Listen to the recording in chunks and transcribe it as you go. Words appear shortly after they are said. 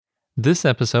This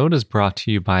episode is brought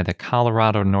to you by the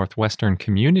Colorado Northwestern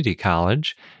Community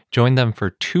College. Join them for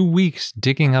 2 weeks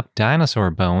digging up dinosaur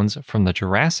bones from the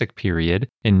Jurassic period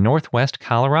in Northwest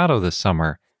Colorado this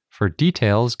summer. For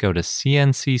details, go to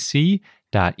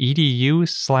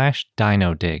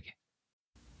cncc.edu/dinodig.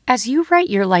 As you write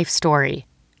your life story,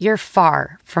 you're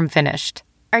far from finished.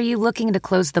 Are you looking to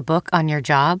close the book on your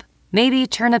job? Maybe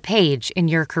turn a page in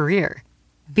your career?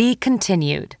 Be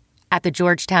continued at the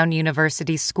Georgetown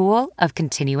University School of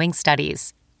Continuing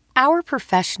Studies. Our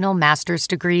professional master's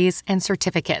degrees and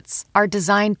certificates are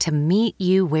designed to meet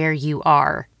you where you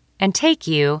are and take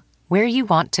you where you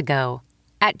want to go.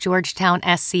 At Georgetown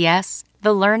SCS,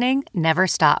 the learning never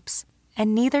stops,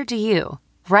 and neither do you.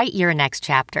 Write your next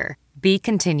chapter. Be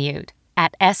continued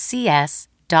at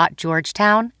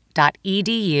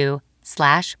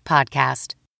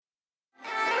scs.georgetown.edu/podcast.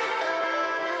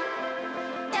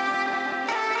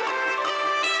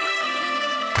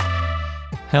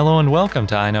 Hello and welcome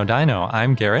to I Know Dino.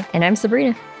 I'm Garrett. And I'm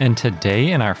Sabrina. And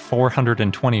today in our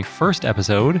 421st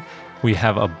episode, we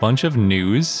have a bunch of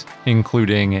news,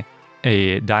 including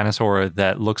a dinosaur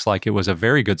that looks like it was a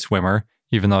very good swimmer,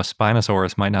 even though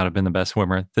Spinosaurus might not have been the best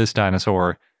swimmer. This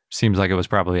dinosaur seems like it was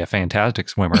probably a fantastic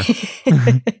swimmer.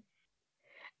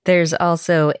 There's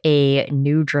also a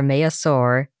new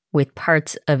dromaeosaur with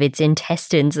parts of its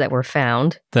intestines that were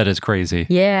found. That is crazy.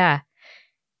 Yeah.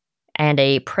 And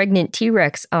a pregnant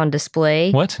T-Rex on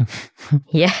display. What?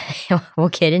 Yeah, we'll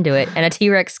get into it. And a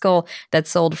T-Rex skull that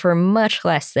sold for much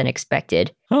less than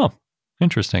expected. Oh,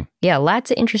 interesting. Yeah,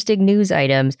 lots of interesting news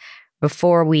items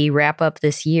before we wrap up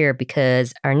this year,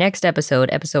 because our next episode,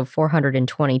 episode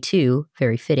 422,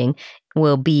 very fitting,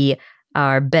 will be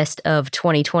our best of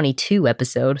 2022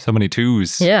 episode. So many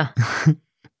twos. Yeah.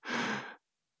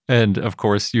 And of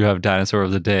course, you have dinosaur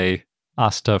of the day,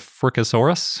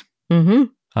 Ostafrikasaurus. Mm-hmm.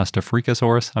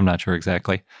 Ostafrikasaurus, I'm not sure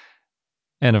exactly.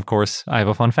 And of course, I have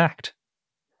a fun fact.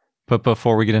 But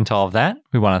before we get into all of that,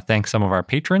 we want to thank some of our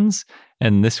patrons.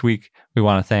 And this week, we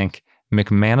want to thank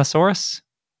McManosaurus,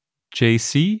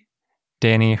 JC,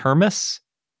 Danny Hermes,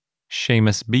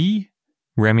 Seamus B,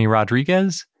 Remy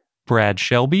Rodriguez, Brad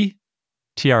Shelby,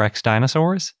 TRX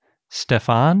Dinosaurs,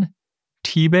 Stefan,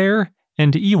 T-Bear,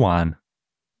 and Ewan.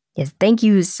 Yes, thank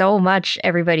you so much,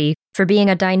 everybody, for being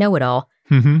a dino-it-all.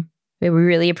 Mm-hmm. We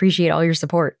really appreciate all your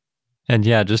support. And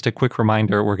yeah, just a quick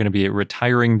reminder, we're going to be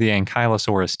retiring the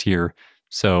Ankylosaurus tier.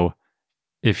 So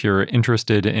if you're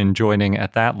interested in joining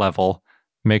at that level,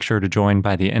 make sure to join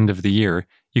by the end of the year.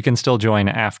 You can still join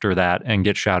after that and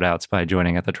get shout outs by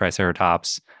joining at the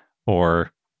Triceratops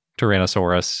or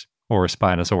Tyrannosaurus or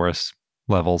Spinosaurus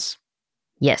levels.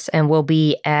 Yes, and we'll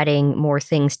be adding more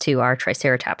things to our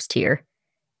Triceratops tier.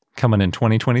 Coming in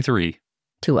 2023.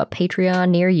 To a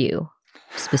Patreon near you.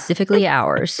 Specifically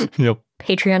ours. Yep.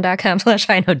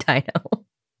 Patreon.com/iknowdino.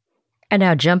 And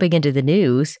now jumping into the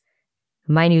news.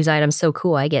 My news item's so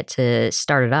cool, I get to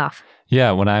start it off.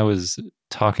 Yeah, when I was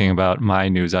talking about my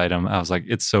news item, I was like,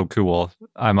 it's so cool.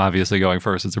 I'm obviously going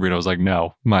first. And Sabrina was like,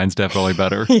 no, mine's definitely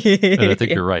better. And I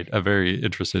think you're right. I'm very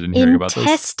interested in hearing about this.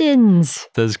 Intestines.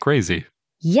 That is crazy.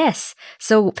 Yes.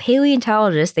 So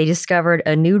paleontologists, they discovered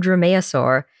a new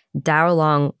dromaeosaur,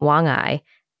 Daolong wangai,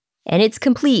 and it's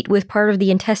complete with part of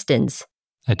the intestines.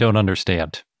 I don't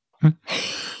understand.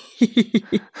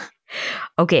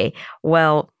 Okay,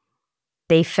 well,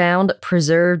 they found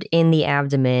preserved in the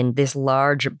abdomen this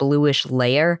large bluish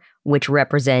layer, which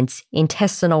represents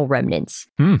intestinal remnants.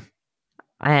 And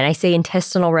I say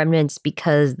intestinal remnants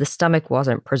because the stomach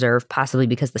wasn't preserved, possibly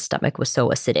because the stomach was so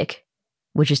acidic,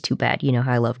 which is too bad. You know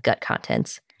how I love gut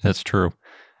contents. That's true.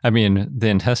 I mean, the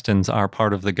intestines are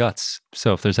part of the guts.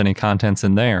 So if there's any contents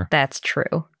in there. That's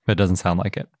true. It doesn't sound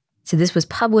like it. So this was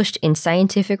published in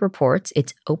Scientific Reports.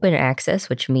 It's open access,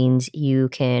 which means you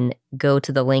can go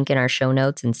to the link in our show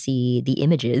notes and see the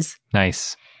images.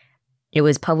 Nice. It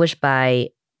was published by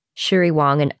Shuri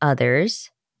Wong and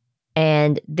others.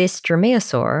 And this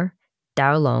dromaeosaur,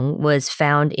 Daolong, was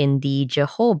found in the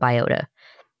Jehol biota.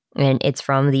 And it's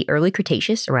from the early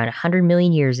Cretaceous, around 100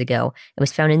 million years ago. It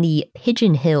was found in the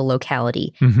Pigeon Hill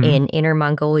locality in Inner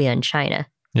Mongolia in China.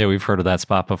 Yeah, we've heard of that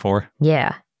spot before.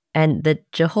 Yeah. And the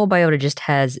Jehol biota just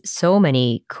has so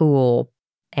many cool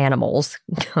animals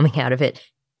coming out of it.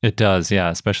 It does, yeah.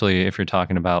 Especially if you're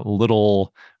talking about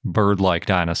little bird-like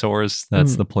dinosaurs.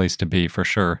 That's the place to be for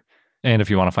sure. And if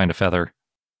you want to find a feather.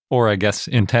 Or I guess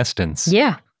intestines.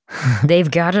 Yeah. They've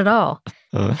got it all.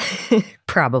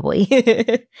 Probably.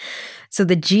 So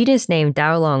the genus name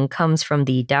Daolong comes from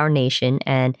the Dao Nation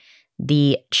and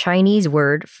the Chinese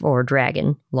word for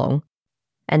dragon, long.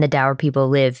 And the Dao people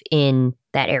live in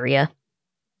that area.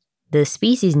 The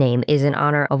species name is in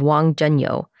honor of Wang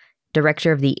Zhenyo,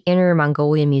 director of the Inner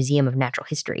Mongolian Museum of Natural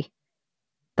History.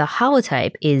 The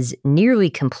holotype is nearly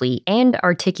complete and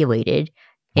articulated.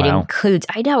 It includes,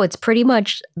 I know, it's pretty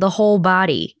much the whole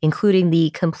body, including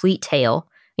the complete tail.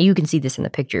 You can see this in the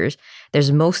pictures.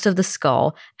 There's most of the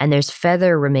skull, and there's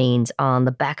feather remains on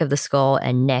the back of the skull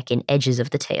and neck and edges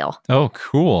of the tail. Oh,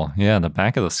 cool. Yeah, the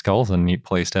back of the skull is a neat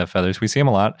place to have feathers. We see them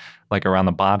a lot, like around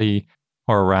the body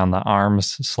or around the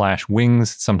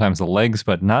arms/wings, sometimes the legs,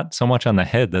 but not so much on the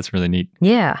head. That's really neat.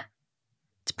 Yeah.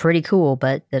 It's pretty cool,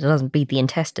 but it doesn't beat the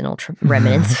intestinal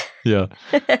remnants. Yeah.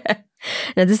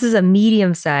 Now, this is a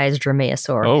medium-sized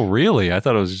dromaeosaur. Oh, really? I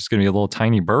thought it was just going to be a little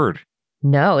tiny bird.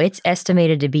 No, it's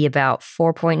estimated to be about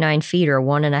 4.9 feet or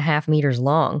 1.5 meters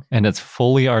long. And it's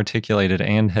fully articulated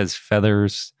and has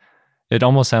feathers. It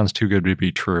almost sounds too good to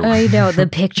be true. I know. The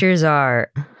pictures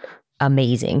are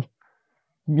amazing.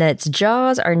 Its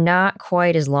jaws are not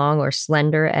quite as long or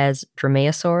slender as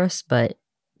Dromaeosaurus, but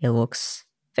it looks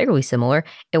fairly similar.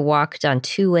 It walked on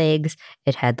 2 legs.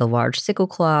 It had the large sickle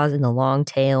claws and the long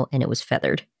tail, and it was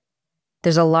feathered.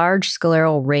 There's a large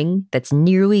scleral ring that's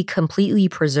nearly completely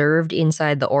preserved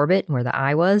inside the orbit where the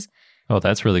eye was. Oh,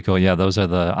 that's really cool. Yeah, those are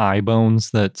the eye bones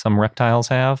that some reptiles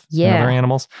have and other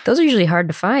animals. Those are usually hard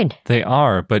to find. They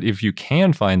are, but if you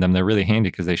can find them, they're really handy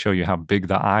because they show you how big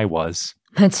the eye was.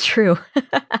 That's true.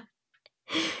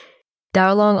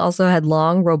 Daolong also had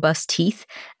long, robust teeth,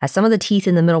 as some of the teeth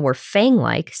in the middle were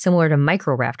fang-like, similar to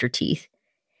Microraptor teeth.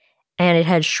 And it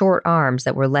had short arms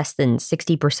that were less than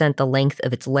 60% the length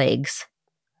of its legs.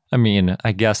 I mean,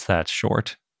 I guess that's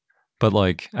short. But,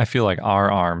 like, I feel like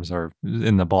our arms are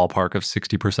in the ballpark of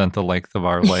 60% the length of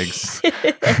our legs.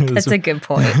 That's a good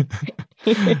point.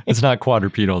 It's not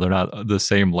quadrupedal. They're not the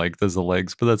same length as the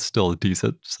legs, but that's still a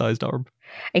decent-sized arm.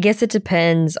 I guess it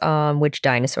depends on which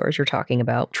dinosaurs you're talking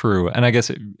about. True. And I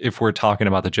guess if we're talking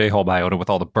about the J-hole biota with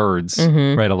all the birds,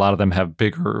 right, a lot of them have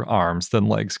bigger arms than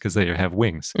legs because they have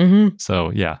wings.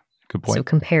 So, yeah, good point. So,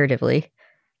 comparatively.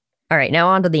 All right, now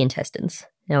on to the intestines.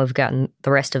 Now we've gotten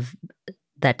the rest of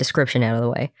that description out of the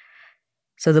way.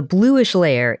 So the bluish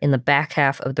layer in the back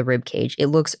half of the rib cage, it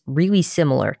looks really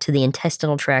similar to the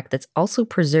intestinal tract that's also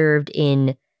preserved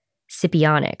in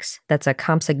Scipionyx. That's a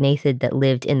compsognathid that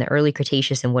lived in the early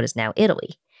Cretaceous in what is now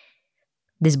Italy.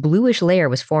 This bluish layer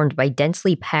was formed by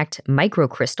densely packed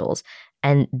microcrystals,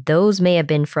 and those may have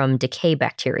been from decay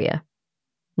bacteria.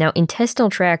 Now, intestinal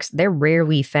tracts, they're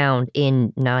rarely found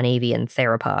in non-avian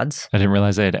theropods. I didn't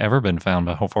realize they had ever been found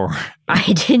before.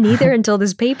 I didn't either until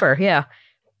this paper, yeah.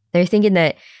 They're thinking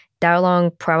that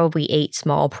Daolong probably ate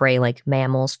small prey like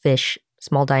mammals, fish,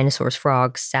 small dinosaurs,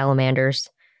 frogs, salamanders.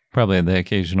 Probably the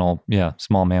occasional,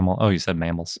 small mammal. Oh, you said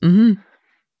mammals.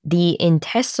 The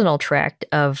intestinal tract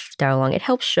of Daolong, it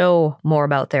helps show more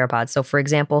about theropods. So, for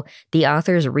example, the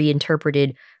authors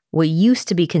reinterpreted what used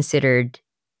to be considered,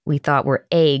 we thought were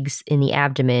eggs in the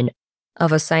abdomen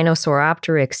of a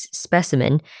Sinosauropteryx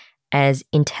specimen as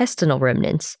intestinal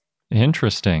remnants.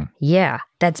 Interesting. Yeah,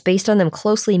 that's based on them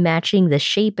closely matching the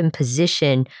shape and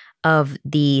position of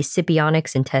the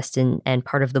Scipionyx intestine and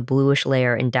part of the bluish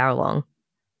layer in Daolong.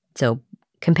 So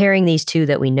comparing these two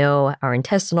that we know are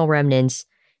intestinal remnants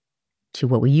to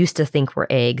what we used to think were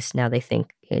eggs, now they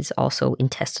think is also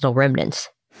intestinal remnants.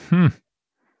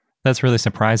 That's really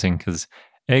surprising because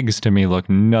eggs to me look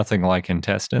nothing like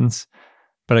intestines.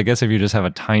 But I guess if you just have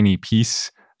a tiny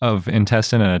piece of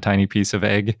intestine and a tiny piece of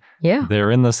egg,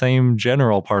 they're in the same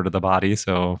general part of the body,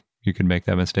 so you could make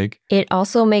that mistake. It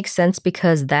also makes sense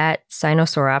because that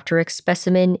Sinosauropteryx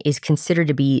specimen is considered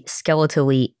to be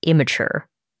skeletally immature.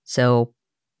 So,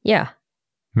 yeah.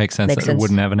 Makes sense that it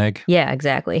wouldn't have an egg. Yeah,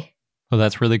 exactly. Well,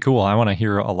 that's really cool. I want to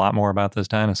hear a lot more about this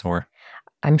dinosaur.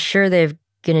 I'm sure they're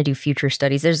going to do future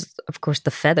studies. There's, of course, the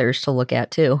feathers to look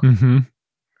at, too. And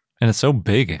it's so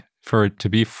big for it to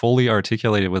be fully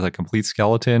articulated with a complete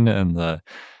skeleton and the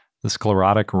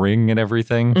sclerotic ring and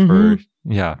everything for,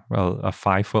 a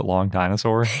 5-foot-long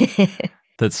dinosaur.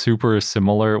 That's super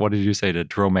similar, what did you say, to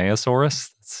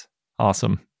Dromaeosaurus? That's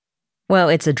awesome. Well,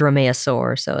 it's a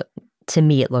dromaeosaur, so to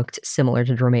me it looked similar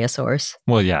to Dromaeosaurus.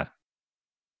 Well, yeah.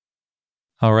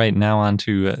 All right, now on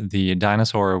to the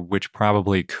dinosaur which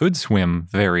probably could swim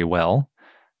very well.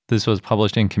 This was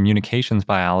published in Communications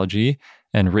Biology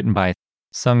and written by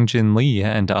Sung-Jin Lee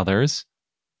and others.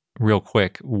 Real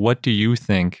quick, what do you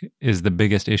think is the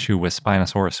biggest issue with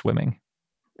Spinosaurus swimming?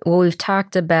 Well, we've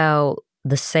talked about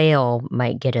the sail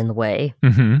might get in the way.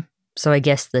 So I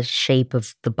guess the shape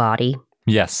of the body.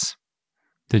 Yes.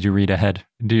 Did you read ahead?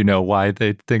 Do you know why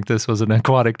they think this was an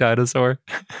aquatic dinosaur?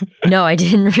 No, I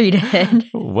didn't read ahead.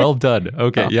 Well done.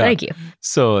 Okay, yeah. Thank you.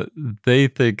 So they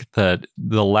think that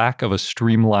the lack of a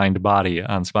streamlined body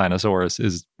on Spinosaurus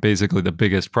is basically the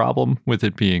biggest problem with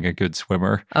it being a good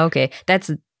swimmer. Okay,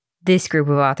 that's this group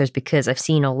of authors because I've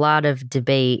seen a lot of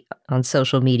debate on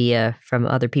social media from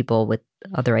other people with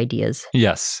other ideas.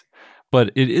 Yes,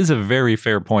 but it is a very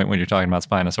fair point when you're talking about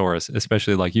Spinosaurus,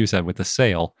 especially like you said with the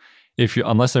sail.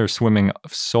 Unless they're swimming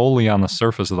solely on the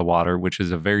surface of the water, which is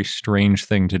a very strange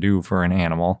thing to do for an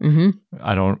animal.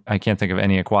 Mm-hmm. I can't think of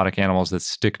any aquatic animals that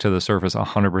stick to the surface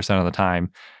 100% of the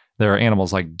time. There are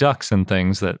animals like ducks and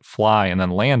things that fly and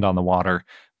then land on the water.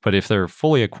 But if they're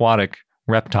fully aquatic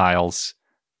reptiles,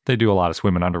 they do a lot of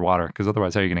swimming underwater because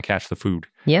otherwise how are you going to catch the food?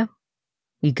 Yeah.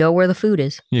 You go where the food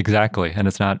is. Exactly. And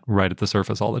it's not right at the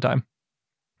surface all the time.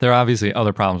 There are obviously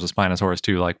other problems with Spinosaurus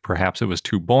too, like perhaps it was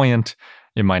too buoyant.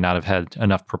 It might not have had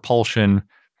enough propulsion,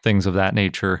 things of that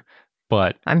nature.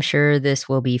 But I'm sure this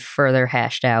will be further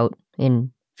hashed out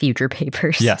in future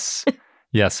papers. Yes.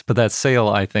 Yes. But that sail,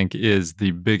 I think, is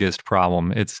the biggest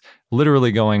problem. It's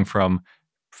literally going from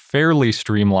fairly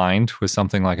streamlined with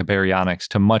something like a Baryonyx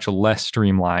to much less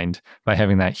streamlined by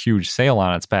having that huge sail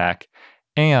on its back.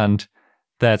 And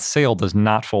that sail does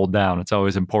not fold down. It's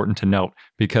always important to note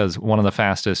because one of the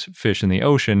fastest fish in the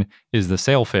ocean is the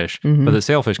sailfish, but the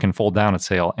sailfish can fold down its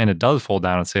sail, and it does fold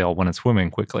down its sail when it's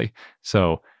swimming quickly.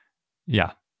 So,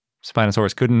 yeah,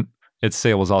 Spinosaurus couldn't. Its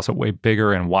sail was also way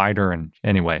bigger and wider, and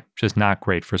anyway, just not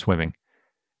great for swimming.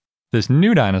 This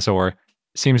new dinosaur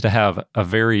seems to have a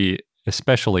very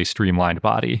especially streamlined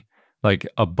body, like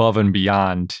above and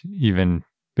beyond even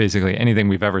basically anything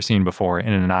we've ever seen before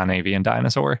in a non-avian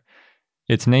dinosaur.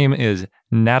 Its name is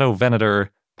Natovenator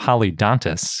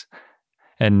polydontus,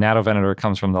 and Natovenator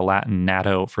comes from the Latin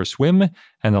nato for swim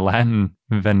and the Latin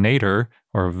venator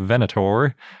or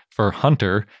venator for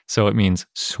hunter, so it means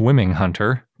swimming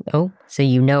hunter. Oh, so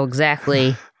you know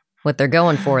exactly what they're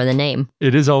going for in the name.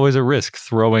 It is always a risk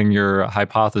throwing your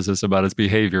hypothesis about its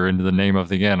behavior into the name of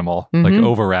the animal, like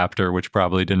Oviraptor, which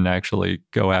probably didn't actually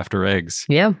go after eggs.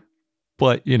 Yeah.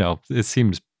 But, it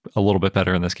seems a little bit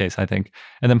better in this case, I think.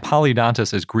 And then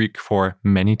polydontus is Greek for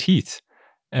many teeth.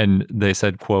 And they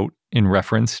said, quote, in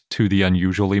reference to the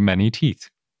unusually many teeth.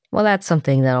 Well, that's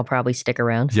something that'll probably stick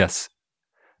around. Yes.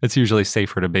 It's usually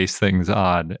safer to base things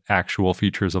on actual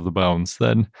features of the bones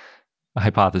than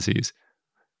hypotheses.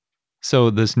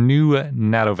 So this new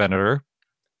Natovenator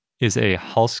is a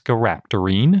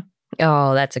Halscaraptorine.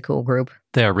 Oh, that's a cool group.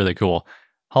 They are really cool.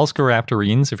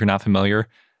 Halscaraptorines, if you're not familiar,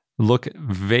 look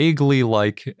vaguely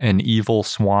like an evil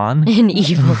swan. An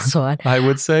evil swan. I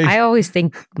would say. I always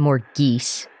think more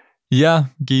geese. Yeah,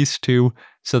 geese too.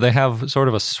 So they have sort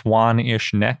of a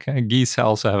swan-ish neck. Geese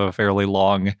also have a fairly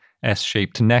long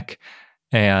S-shaped neck.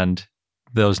 And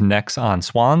those necks on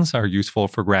swans are useful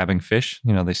for grabbing fish.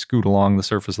 They scoot along the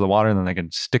surface of the water and then they can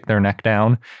stick their neck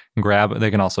down and grab. They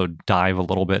can also dive a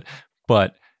little bit.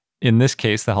 But in this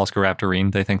case, the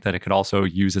Halscaraptorine, they think that it could also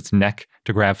use its neck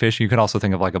to grab fish. You could also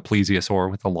think of like a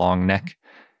plesiosaur with a long neck.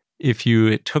 If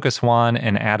you took a swan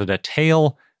and added a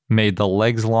tail, made the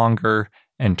legs longer,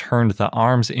 and turned the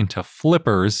arms into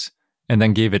flippers, and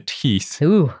then gave it teeth.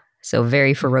 Ooh, so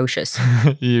very ferocious.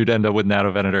 You'd end up with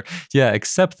Natovenator. Yeah,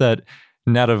 except that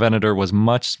Natovenator was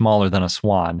much smaller than a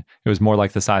swan. It was more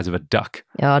like the size of a duck.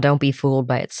 Oh, don't be fooled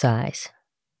by its size.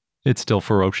 It's still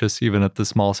ferocious, even at the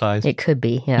small size. It could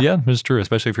be, yeah. Yeah, it's true,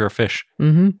 especially if you're a fish.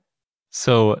 Mm-hmm.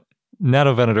 So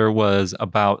Natovenator was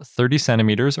about 30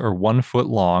 centimeters or 1 foot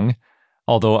long,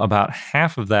 although about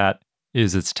half of that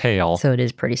is its tail. So it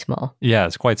is pretty small. Yeah,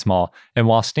 it's quite small. And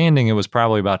while standing, it was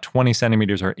probably about 20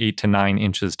 centimeters or 8 to 9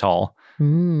 inches tall.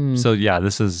 So yeah,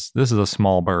 this is a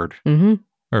small bird.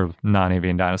 Or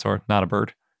non-avian dinosaur, not a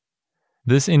bird.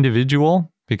 This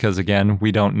individual, because again,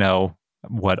 we don't know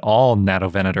what all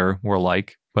Natovenator were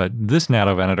like, but this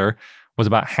Natovenator was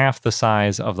about half the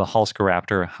size of the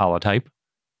Halscaraptor holotype.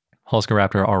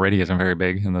 Halscaraptor already isn't very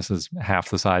big, and this is half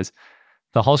the size.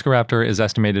 The Halscaraptor is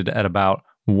estimated at about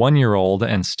 1 year old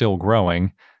and still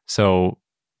growing, so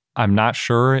I'm not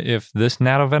sure if this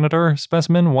Natovenator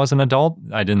specimen was an adult.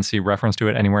 I didn't see reference to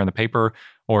it anywhere in the paper,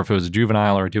 or if it was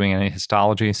juvenile or doing any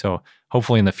histology. So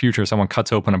hopefully in the future, someone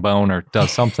cuts open a bone or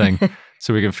does something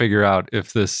so we can figure out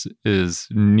if this is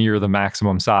near the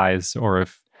maximum size or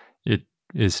if it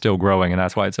is still growing and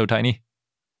that's why it's so tiny.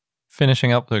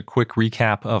 Finishing up a quick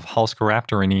recap of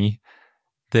Halscaraptorinae.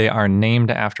 They are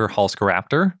named after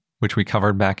Halscaraptor, which we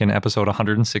covered back in episode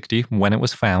 160 when it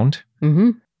was found.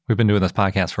 We've been doing this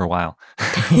podcast for a while.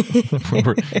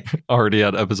 We're already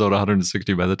at episode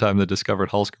 160 by the time they discovered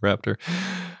Halscaraptor.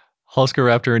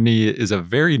 Huscaraptorini is a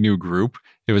very new group.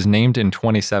 It was named in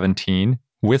 2017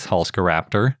 with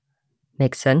Huscaraptor.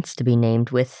 Makes sense to be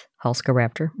named with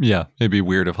Huscaraptor. Yeah, it'd be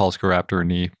weird if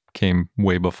Huscaraptorini came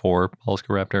way before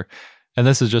Huscaraptor. And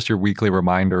this is just your weekly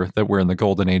reminder that we're in the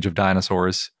golden age of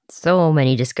dinosaurs. So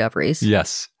many discoveries.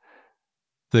 Yes.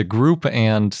 The group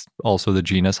and also the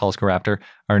genus Huscaraptor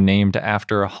are named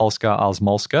after Hulska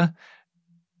Osmulska,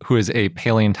 who is a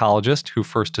paleontologist who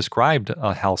first described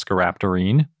a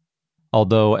Huscaraptorine,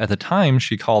 although at the time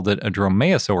she called it a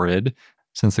dromaeosaurid,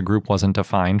 since the group wasn't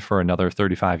defined for another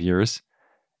 35 years.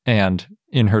 And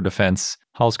in her defense,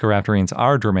 Huscaraptorines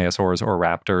are dromaeosaurs or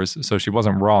raptors, so she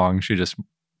wasn't wrong. She just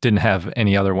didn't have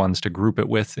any other ones to group it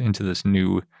with into this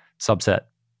new subset.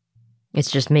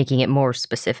 It's just making it more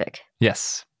specific.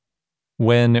 Yes.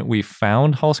 When we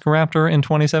found Huscaraptor in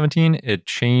 2017, it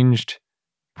changed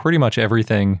pretty much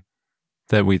everything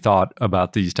that we thought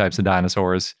about these types of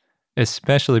dinosaurs,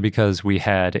 especially because we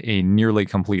had a nearly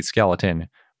complete skeleton,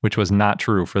 which was not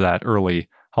true for that early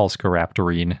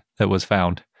Huscaraptorine that was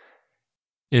found.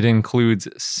 It includes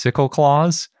sickle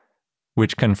claws,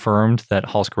 which confirmed that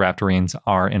Huscaraptorines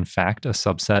are in fact a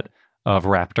subset of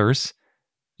raptors.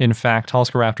 In fact,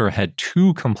 Huscaraptor had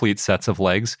 2 complete sets of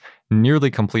legs, nearly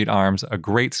complete arms, a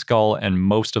great skull, and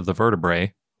most of the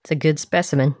vertebrae. It's a good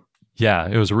specimen. Yeah,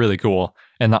 it was really cool.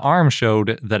 And the arm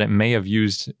showed that it may have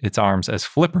used its arms as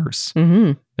flippers.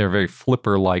 Mm-hmm. They're very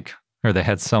flipper-like, or they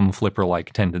had some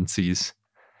flipper-like tendencies.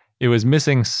 It was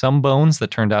missing some bones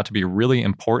that turned out to be really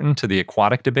important to the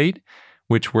aquatic debate,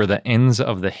 which were the ends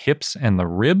of the hips and the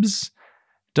ribs.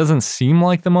 Doesn't seem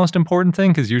like the most important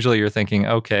thing, because usually you're thinking,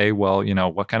 okay, well,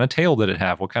 what kind of tail did it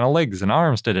have? What kind of legs and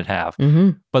arms did it have?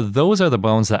 Mm-hmm. But those are the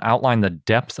bones that outline the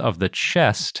depth of the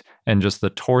chest and just the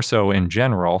torso in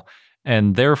general,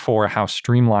 and therefore how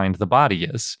streamlined the body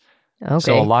is. Okay.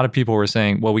 So a lot of people were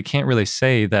saying, well, we can't really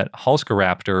say that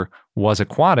Huscaraptor was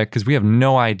aquatic because we have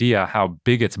no idea how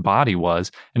big its body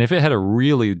was. And if it had a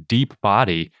really deep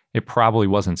body, it probably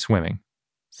wasn't swimming.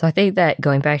 So I think that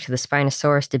going back to the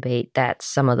Spinosaurus debate, that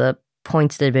some of the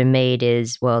points that have been made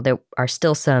is, well, there are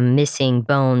still some missing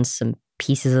bones, some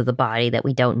pieces of the body that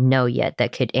we don't know yet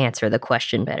that could answer the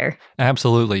question better.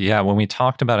 Absolutely. Yeah. When we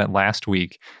talked about it last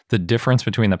week, the difference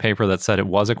between the paper that said it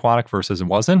was aquatic versus it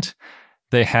wasn't,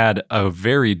 they had a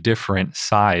very different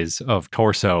size of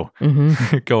torso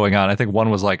going on. I think one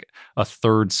was like a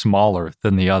third smaller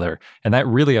than the other. And that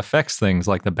really affects things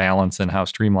like the balance and how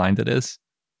streamlined it is.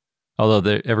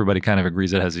 Although everybody kind of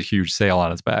agrees it has a huge sail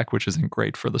on its back, which isn't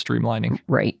great for the streamlining.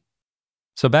 Right.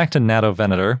 So back to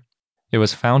Natovenator. It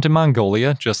was found in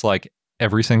Mongolia, just like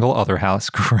every single other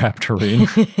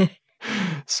Huscaraptorine.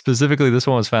 Specifically, this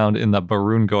one was found in the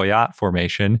Barun Goyat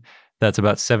Formation. That's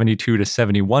about 72 to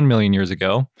 71 million years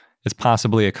ago. It's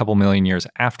possibly a couple million years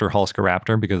after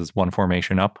Huscaraptor because it's one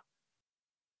formation up.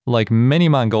 Like many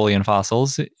Mongolian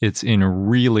fossils, it's in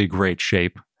really great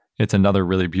shape. It's another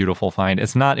really beautiful find.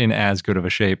 It's not in as good of a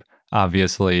shape,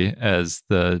 obviously, as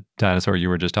the dinosaur you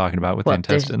were just talking about with the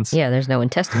intestines. There's no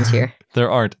intestines here. There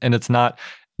aren't. And it's not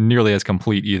nearly as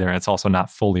complete either. And it's also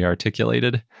not fully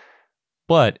articulated.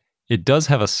 But it does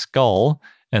have a skull,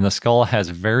 and the skull has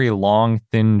very long,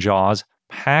 thin jaws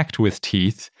packed with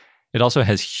teeth. It also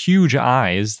has huge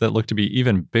eyes that look to be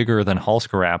even bigger than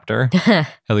Huscaraptor,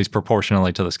 at least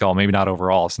proportionally to the skull. Maybe not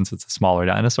overall, since it's a smaller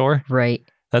dinosaur. Right.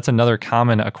 That's another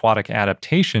common aquatic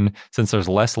adaptation. Since there's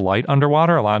less light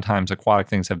underwater, a lot of times aquatic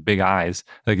things have big eyes.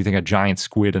 Like you think a giant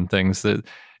squid and things that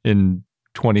in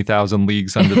 20,000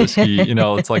 Leagues Under the Sea,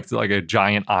 it's like a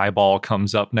giant eyeball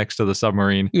comes up next to the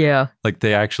submarine. Yeah. Like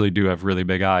they actually do have really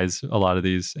big eyes, a lot of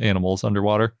these animals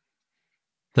underwater.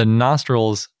 The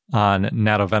nostrils on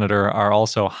Natovenator are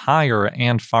also higher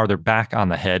and farther back on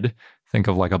the head. Think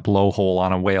of like a blowhole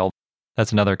on a whale.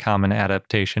 That's another common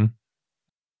adaptation.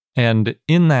 And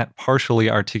in that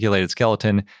partially articulated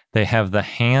skeleton, they have the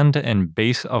hand and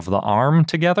base of the arm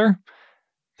together.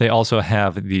 They also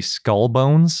have the skull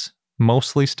bones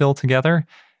mostly still together,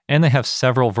 and they have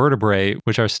several vertebrae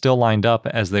which are still lined up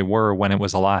as they were when it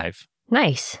was alive.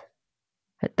 Nice.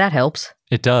 That helps.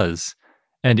 It does.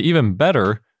 And even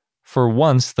better, for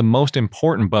once, the most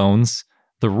important bones,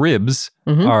 the ribs,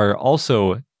 are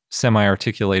also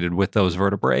semi-articulated with those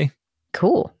vertebrae.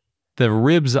 Cool. The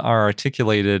ribs are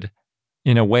articulated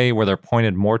in a way where they're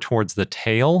pointed more towards the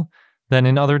tail than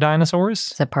in other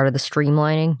dinosaurs. Is that part of the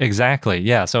streamlining? Exactly,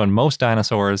 yeah. So in most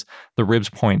dinosaurs, the ribs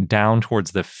point down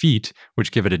towards the feet,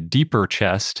 which give it a deeper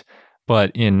chest.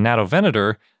 But in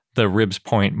Natovenator, the ribs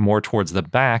point more towards the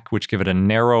back, which give it a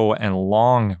narrow and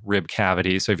long rib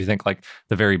cavity. So if you think like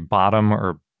the very bottom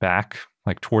or back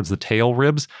like towards the tail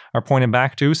ribs are pointed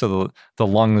back to. So the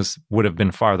lungs would have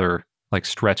been farther like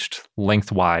stretched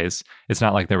lengthwise. It's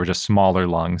not like they were just smaller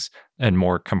lungs and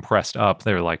more compressed up.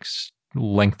 They're like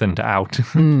lengthened out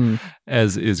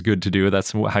as is good to do.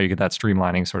 That's how you get that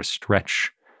streamlining sort of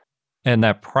stretch. And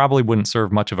that probably wouldn't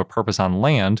serve much of a purpose on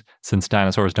land since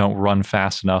dinosaurs don't run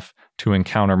fast enough to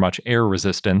encounter much air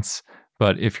resistance.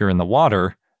 But if you're in the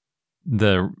water,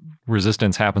 the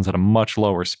resistance happens at a much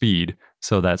lower speed,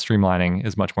 so that streamlining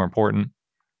is much more important.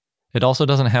 It also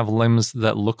doesn't have limbs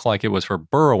that look like it was for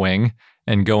burrowing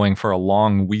and going for a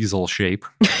long weasel shape.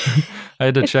 I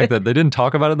had to check that. They didn't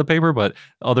talk about it in the paper, but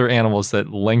other animals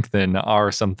that lengthen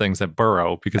are some things that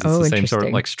burrow because it's the same sort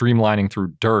of like streamlining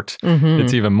through dirt.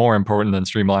 It's even more important than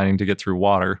streamlining to get through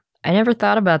water. I never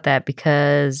thought about that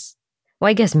because, well,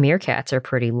 I guess meerkats are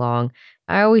pretty long.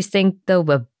 I always think, though,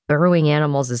 of burrowing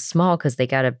animals is small because they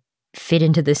got to fit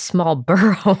into this small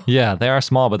burrow. Yeah, they are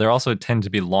small, but they also tend to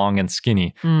be long and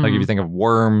skinny. Like if you think of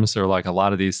worms or like a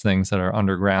lot of these things that are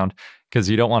underground, because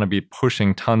you don't want to be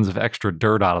pushing tons of extra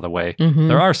dirt out of the way.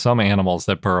 There are some animals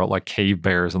that burrow, like cave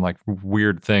bears and like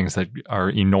weird things that are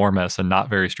enormous and not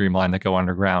very streamlined that go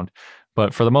underground.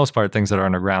 But for the most part, things that are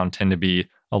underground tend to be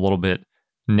a little bit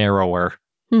narrower.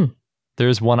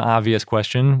 There's one obvious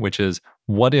question, which is,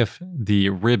 what if the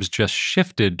ribs just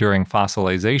shifted during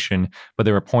fossilization, but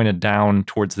they were pointed down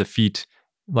towards the feet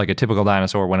like a typical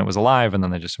dinosaur when it was alive, and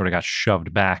then they just sort of got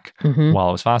shoved back while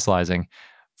it was fossilizing?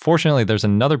 Fortunately, there's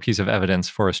another piece of evidence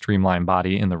for a streamlined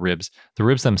body in the ribs. The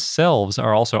ribs themselves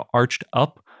are also arched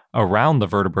up around the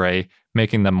vertebrae,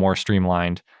 making them more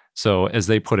streamlined. So as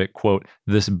they put it, quote,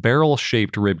 this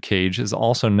barrel-shaped rib cage is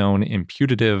also known in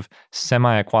putative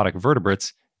semi-aquatic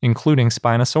vertebrates, including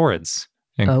spinosaurids.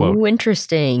 Oh,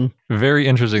 interesting. Very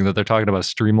interesting that they're talking about a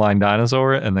streamlined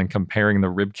dinosaur and then comparing the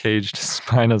rib cage to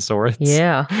spinosaurids.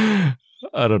 Yeah.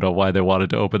 I don't know why they wanted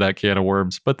to open that can of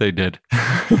worms, but they did.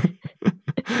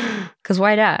 Because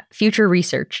why not? Future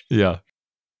research. Yeah.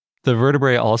 The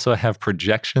vertebrae also have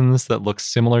projections that look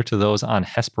similar to those on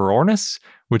Hesperornis,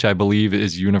 which I believe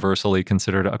is universally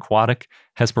considered aquatic.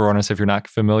 Hesperornis, if you're not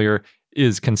familiar,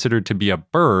 is considered to be a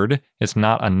bird. It's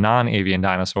not a non-avian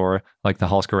dinosaur like the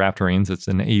Halscaraptorines. It's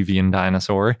an avian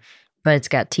dinosaur. But it's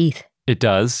got teeth. It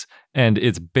does. And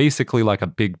it's basically like a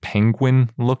big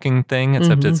penguin-looking thing,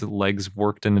 except its legs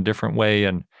worked in a different way.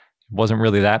 And it wasn't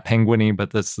really that penguin-y,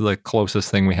 but that's the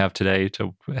closest thing we have today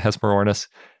to Hesperornis.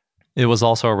 It was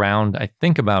also around, I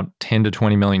think, about 10 to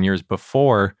 20 million years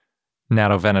before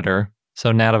Natovenator.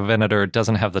 So Natovenator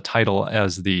doesn't have the title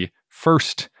as the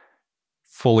first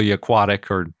fully aquatic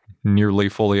or nearly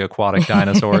fully aquatic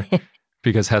dinosaur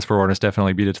because Hesperornis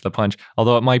definitely beat it to the punch.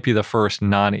 Although it might be the first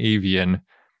non-avian,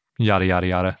 yada, yada,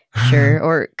 yada. Sure.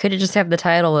 Or could it just have the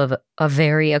title of a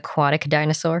very aquatic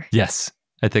dinosaur? Yes,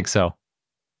 I think so.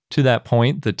 To that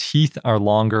point, the teeth are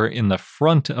longer in the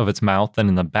front of its mouth than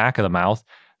in the back of the mouth.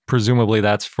 Presumably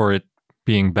that's for it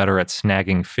being better at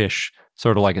snagging fish,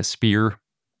 sort of like a spear.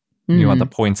 You want the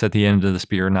points at the end of the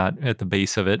spear, not at the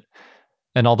base of it.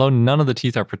 And although none of the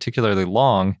teeth are particularly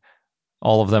long,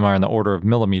 all of them are in the order of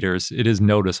millimeters, it is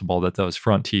noticeable that those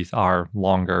front teeth are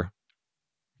longer.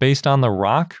 Based on the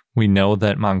rock, we know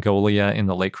that Mongolia in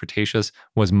the late Cretaceous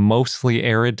was mostly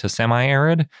arid to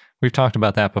semi-arid. We've talked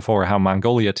about that before, how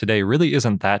Mongolia today really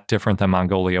isn't that different than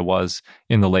Mongolia was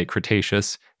in the late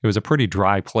Cretaceous. It was a pretty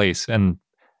dry place, and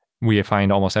we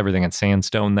find almost everything in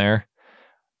sandstone there.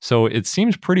 So it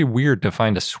seems pretty weird to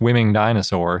find a swimming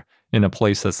dinosaur in a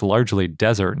place that's largely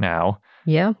desert now.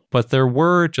 Yeah. But there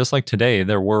were, just like today,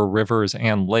 there were rivers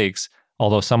and lakes,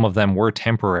 although some of them were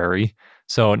temporary.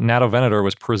 So Natovenator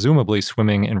was presumably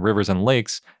swimming in rivers and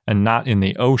lakes and not in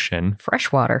the ocean.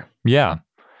 Freshwater. Yeah.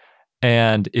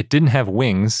 And it didn't have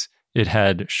wings. It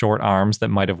had short arms that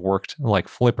might have worked like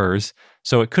flippers.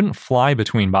 So it couldn't fly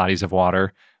between bodies of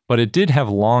water, but it did have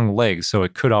long legs, so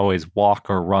it could always walk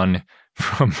or run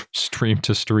from stream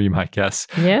to stream, I guess,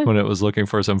 when it was looking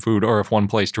for some food, or if one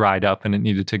place dried up and it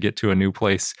needed to get to a new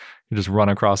place, you just run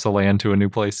across the land to a new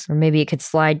place. Or maybe it could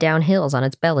slide down hills on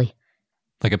its belly.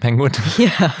 Like a penguin?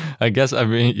 Yeah. I guess, I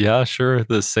mean, yeah, sure.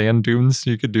 The sand dunes,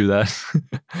 you could do that.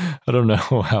 I don't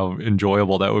know how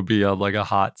enjoyable that would be on like a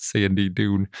hot sandy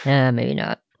dune. Maybe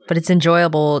not. But it's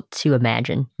enjoyable to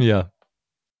imagine. Yeah.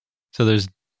 So there's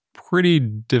pretty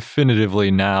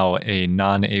definitively now a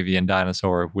non-avian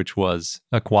dinosaur, which was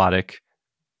aquatic.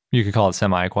 You could call it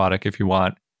semi-aquatic if you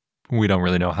want. We don't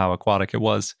really know how aquatic it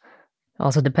was.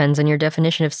 Also depends on your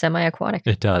definition of semi-aquatic.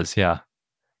 It does, yeah.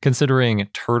 Considering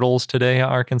turtles today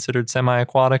are considered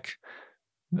semi-aquatic,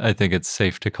 I think it's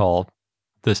safe to call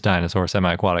this dinosaur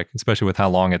semi-aquatic, especially with how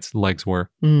long its legs were.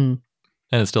 And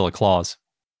it's still a claws.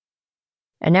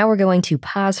 And now we're going to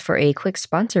pause for a quick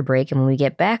sponsor break, and when we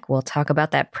get back, we'll talk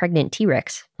about that pregnant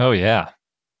T-Rex. Oh, yeah.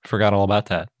 Forgot all about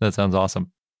that. That sounds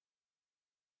awesome.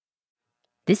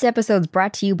 This episode's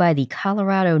brought to you by the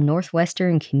Colorado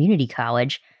Northwestern Community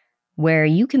College, where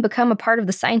you can become a part of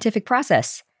the scientific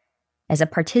process. As a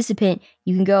participant,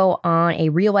 you can go on a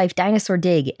real-life dinosaur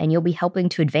dig, and you'll be helping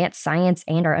to advance science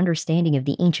and our understanding of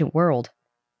the ancient world.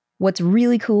 What's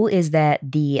really cool is that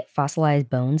the fossilized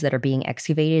bones that are being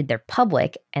excavated, they're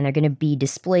public, and they're going to be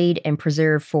displayed and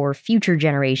preserved for future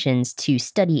generations to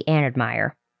study and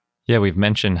admire. Yeah, we've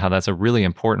mentioned how that's a really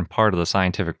important part of the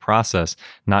scientific process,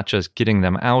 not just getting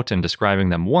them out and describing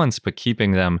them once, but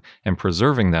keeping them and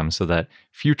preserving them so that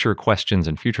future questions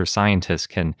and future scientists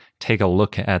can take a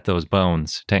look at those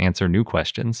bones to answer new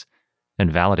questions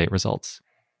and validate results.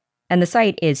 And the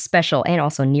site is special and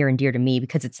also near and dear to me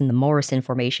because it's in the Morrison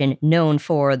Formation, known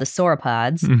for the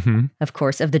sauropods, of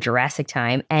course, of the Jurassic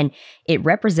time. And it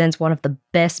represents one of the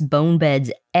best bone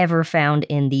beds ever found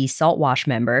in the saltwash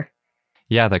member.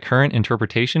 Yeah, the current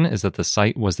interpretation is that the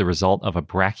site was the result of a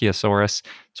Brachiosaurus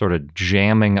sort of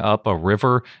jamming up a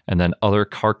river and then other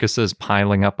carcasses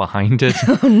piling up behind it.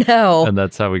 Oh, no. And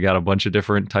that's how we got a bunch of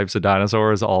different types of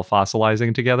dinosaurs all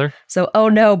fossilizing together. So, oh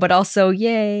no, but also,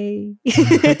 yay.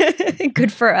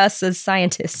 Good for us as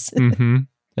scientists. And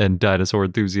dinosaur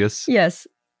enthusiasts. Yes.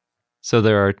 So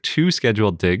there are 2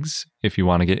 scheduled digs if you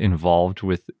want to get involved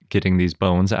with getting these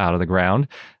bones out of the ground.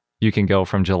 You can go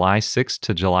from July 6th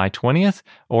to July 20th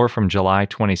or from July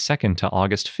 22nd to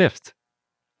August 5th.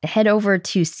 Head over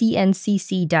to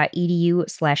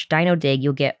cncc.edu/dinodig.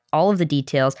 You'll get all of the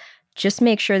details. Just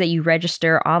make sure that you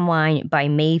register online by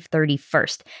May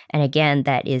 31st. And again,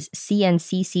 that is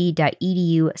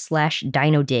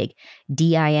cncc.edu/dinodig,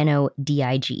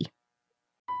 DINODIG.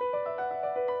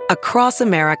 Across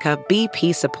America,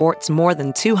 BP supports more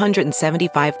than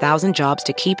 275,000 jobs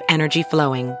to keep energy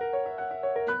flowing.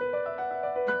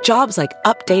 Jobs like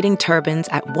updating turbines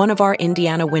at one of our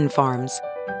Indiana wind farms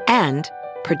and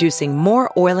producing more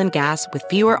oil and gas with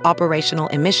fewer operational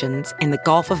emissions in the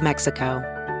Gulf of Mexico.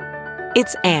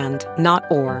 It's and, not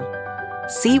or.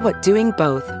 See what doing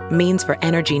both means for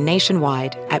energy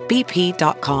nationwide at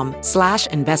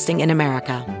bp.com/investing in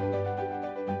America.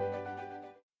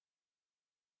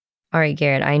 All right,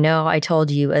 Garrett, I know I told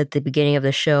you at the beginning of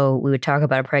the show we would talk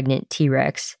about a pregnant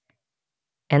T-Rex.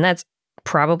 And that's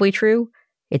probably true.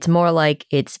 It's more like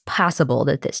it's possible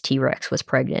that this T-Rex was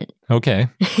pregnant. Okay.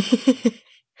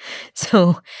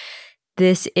 So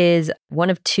this is one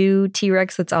of 2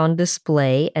 T-Rex that's on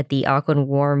display at the Auckland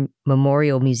War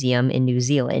Memorial Museum in New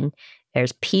Zealand.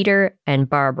 There's Peter and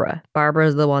Barbara.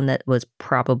 Barbara's the one that was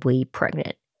probably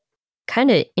pregnant.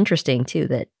 Kind of interesting, too,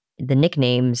 that the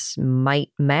nicknames might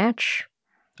match.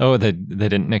 Oh, they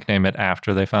didn't nickname it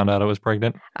after they found out it was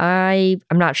pregnant? I'm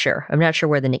not sure. I'm not sure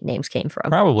where the nicknames came from.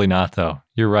 Probably not, though.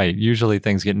 You're right. Usually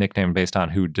things get nicknamed based on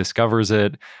who discovers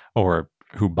it or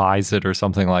who buys it or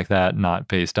something like that, not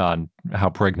based on how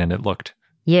pregnant it looked.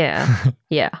 Yeah,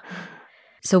 yeah.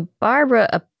 So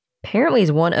Barbara apparently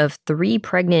is one of 3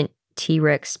 pregnant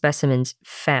T-Rex specimens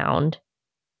found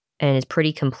and is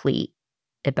pretty complete.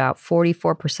 About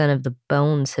 44% of the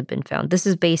bones have been found. This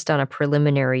is based on a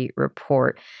preliminary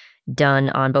report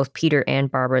done on both Peter and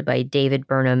Barbara by David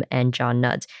Burnham and John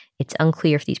Nuds. It's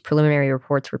unclear if these preliminary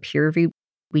reports were peer-reviewed.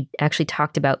 We actually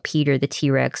talked about Peter the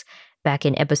T-Rex back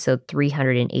in episode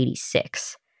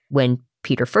 386 when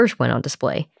Peter first went on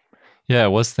display. Yeah, I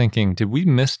was thinking, did we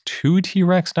miss 2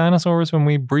 T-Rex dinosaurs when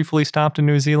we briefly stopped in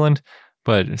New Zealand?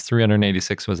 But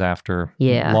 386 was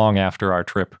long after our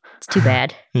trip. It's too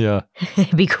bad. Yeah.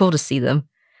 It'd be cool to see them.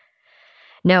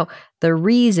 Now, the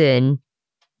reason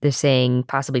they're saying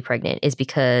possibly pregnant is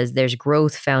because there's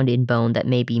growth found in bone that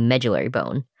may be medullary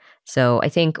bone. So I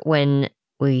think when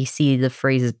we see the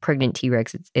phrase pregnant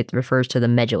T-Rex, it refers to the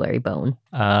medullary bone.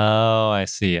 Oh, I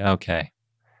see. Okay.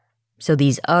 So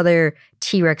these other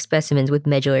T-Rex specimens with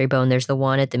medullary bone, there's the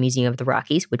one at the Museum of the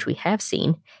Rockies, which we have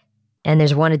seen. And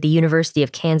there's one at the University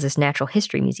of Kansas Natural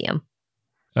History Museum.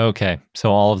 Okay,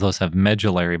 so all of those have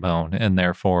medullary bone, and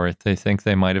therefore they think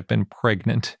they might have been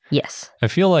pregnant. Yes. I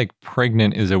feel like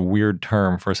pregnant is a weird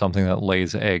term for something that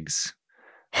lays eggs.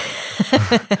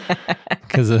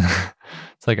 Because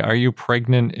it's like, are you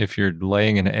pregnant if you're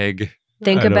laying an egg?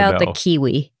 Think about the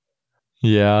kiwi.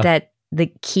 Yeah. That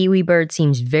the kiwi bird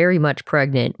seems very much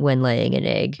pregnant when laying an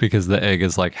egg. Because the egg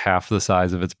is like half the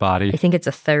size of its body. I think it's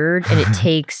a third, and it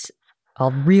takes a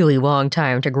really long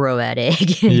time to grow that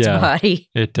egg in its body.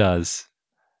 It does.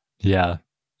 Yeah,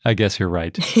 I guess you're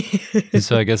right.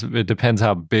 So I guess it depends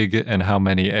how big and how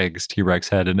many eggs T-Rex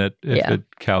had in it, if it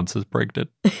counts as pregnant.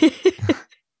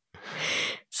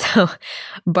 So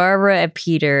Barbara and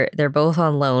Peter, they're both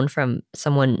on loan from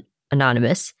someone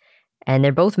anonymous, and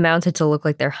they're both mounted to look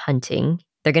like they're hunting.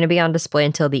 They're going to be on display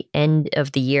until the end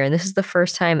of the year, and this is the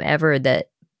first time ever that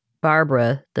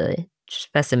Barbara, the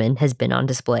specimen, has been on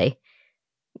display.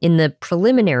 In the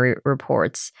preliminary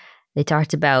reports, they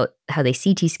talked about how they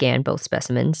CT scanned both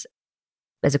specimens.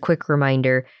 As a quick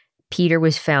reminder, Peter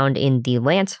was found in the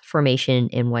Lance Formation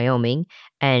in Wyoming,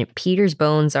 and Peter's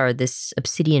bones are this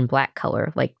obsidian black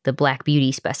color, like the Black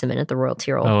Beauty specimen at the Royal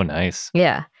Tyrrell. Oh, nice.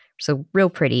 Yeah, so real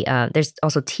pretty. There's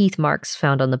also teeth marks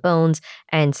found on the bones,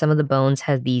 and some of the bones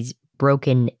have these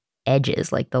broken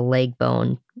edges, like the leg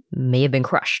bone may have been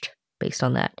crushed based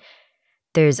on that.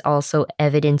 There's also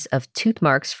evidence of tooth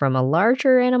marks from a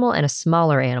larger animal and a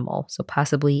smaller animal, so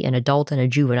possibly an adult and a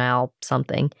juvenile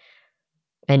something.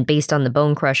 And based on the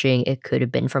bone crushing, it could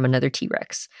have been from another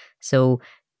T-Rex. So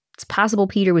it's possible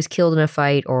Peter was killed in a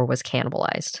fight or was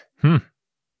cannibalized.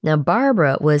 Now,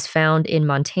 Barbara was found in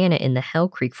Montana in the Hell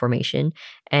Creek Formation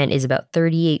and is about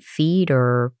 38 feet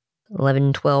or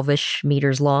 11, 12-ish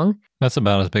meters long. That's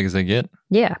about as big as they get.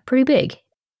 Yeah, pretty big.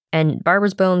 And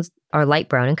Barbara's bones are light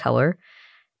brown in color.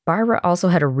 Barbara also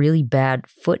had a really bad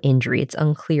foot injury. It's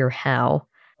unclear how.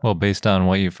 Well, based on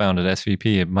what you found at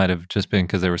SVP, it might have just been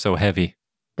because they were so heavy.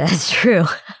 That's true.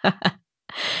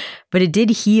 But it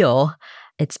did heal.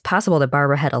 It's possible that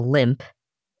Barbara had a limp,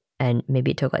 and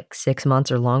maybe it took like 6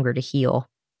 months or longer to heal.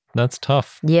 That's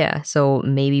tough. Yeah, so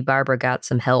maybe Barbara got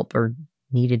some help or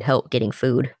needed help getting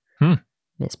food.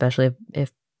 Especially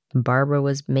if Barbara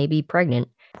was maybe pregnant.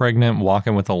 Pregnant,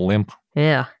 walking with a limp.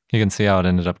 Yeah. You can see how it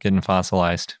ended up getting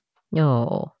fossilized.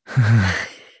 Oh.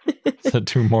 Is that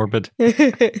too morbid?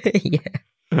 Yeah.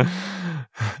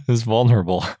 It's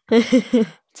vulnerable.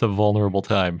 It's a vulnerable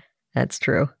time. That's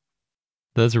true.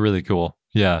 That's really cool.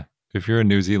 Yeah. If you're in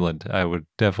New Zealand, I would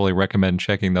definitely recommend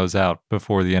checking those out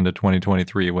before the end of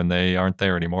 2023 when they aren't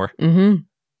there anymore.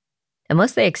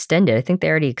 Unless they extended. I think they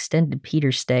already extended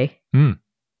Peter's stay.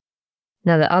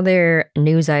 Now, the other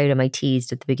news item I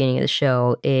teased at the beginning of the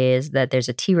show is that there's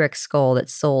a T-Rex skull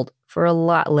that sold for a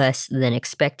lot less than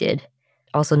expected,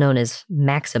 also known as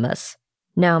Maximus.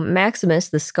 Now, Maximus,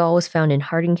 the skull was found in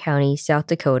Hardin County, South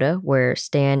Dakota, where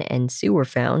Stan and Sue were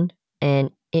found, and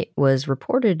it was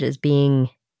reported as being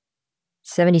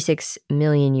 76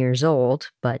 million years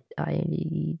old, but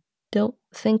I don't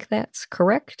think that's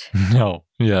correct. No.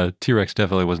 Yeah, T-Rex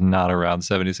definitely was not around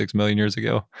 76 million years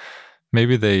ago.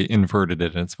 Maybe they inverted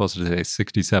it and it's supposed to say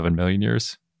 67 million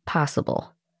years.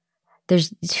 Possible.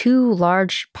 There's 2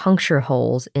 large puncture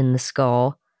holes in the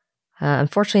skull.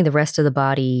 Unfortunately, the rest of the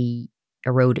body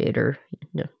eroded or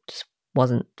just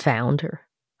wasn't found, or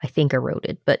I think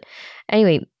eroded. But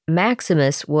anyway,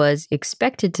 Maximus was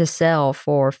expected to sell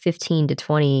for 15 to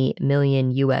 20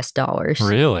 million US dollars.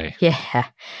 Really? Yeah.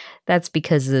 That's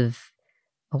because of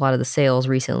a lot of the sales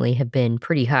recently have been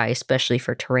pretty high, especially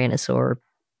for Tyrannosaur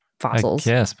fossils.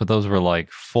 I guess, but those were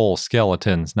like full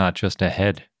skeletons, not just a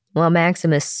head. Well,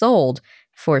 Maximus sold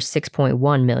for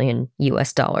 6.1 million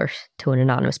US dollars to an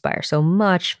anonymous buyer. So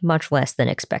much, much less than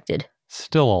expected.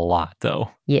 Still a lot, though.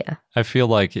 Yeah. I feel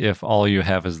like if all you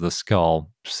have is the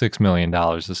skull, $6 million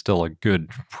is still a good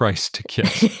price to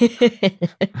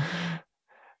get.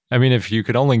 I mean, if you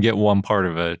could only get one part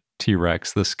of a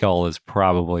T-Rex, the skull is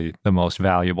probably the most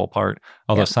valuable part.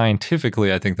 Although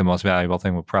scientifically, I think the most valuable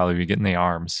thing would probably be getting the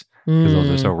arms, because those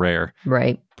are so rare.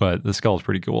 Right. But the skull is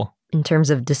pretty cool. In terms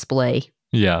of display.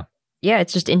 Yeah. Yeah,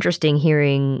 it's just interesting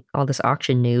hearing all this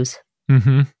auction news.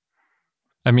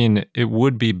 I mean, it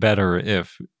would be better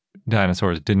if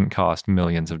dinosaurs didn't cost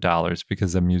millions of dollars,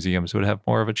 because the museums would have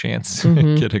more of a chance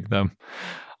getting them.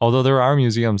 Although there are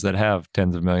museums that have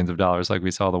tens of millions of dollars, like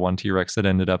we saw the one T-Rex that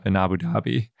ended up in Abu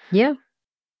Dhabi. Yeah.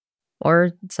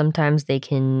 Or sometimes they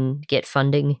can get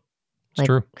funding. It's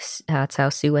true. That's how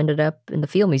Sue ended up in the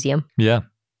Field Museum. Yeah,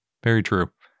 very true.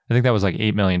 I think that was like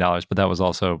 $8 million, but that was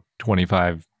also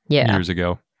 25 years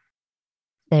ago.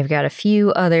 They've got a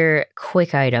few other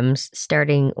quick items,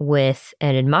 starting with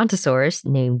an Edmontosaurus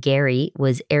named Gary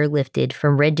was airlifted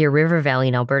from Red Deer River Valley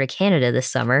in Alberta, Canada this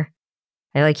summer.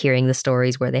 I like hearing the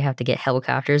stories where they have to get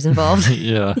helicopters involved.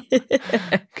 Yeah,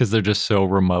 because they're just so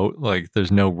remote. Like,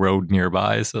 there's no road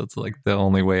nearby, so it's like the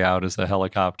only way out is a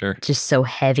helicopter. Just so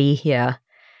heavy, yeah.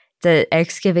 The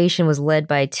excavation was led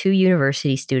by 2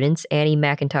 university students, Annie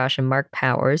McIntosh and Mark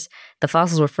Powers. The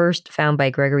fossils were first found by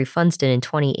Gregory Funston in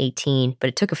 2018, but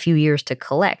it took a few years to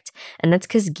collect. And that's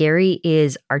because Gary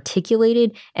is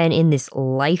articulated and in this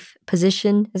life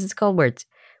position, as it's called, where it's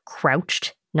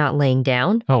crouched not laying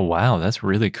down. Oh, wow. That's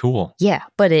really cool. Yeah,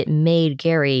 but it made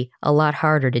Gary a lot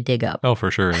harder to dig up. Oh,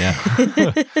 for sure.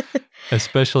 Yeah.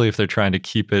 Especially if they're trying to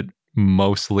keep it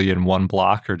mostly in one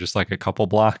block or just like a couple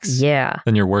blocks. Yeah.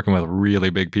 Then you're working with really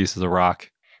big pieces of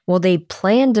rock. Well, they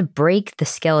planned to break the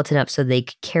skeleton up so they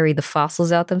could carry the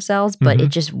fossils out themselves, but it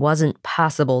just wasn't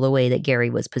possible the way that Gary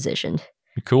was positioned.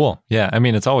 Cool. Yeah. I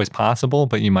mean, it's always possible,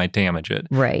 but you might damage it.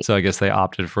 Right. So I guess they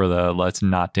opted for the let's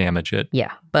not damage it.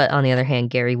 Yeah. But on the other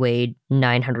hand, Gary weighed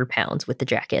 900 pounds with the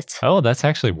jackets. Oh, that's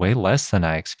actually way less than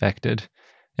I expected.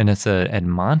 And it's a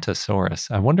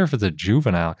Edmontosaurus. I wonder if it's a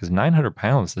juvenile because 900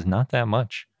 pounds is not that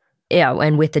much. Yeah.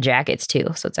 And with the jackets too.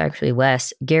 So it's actually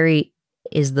less. Gary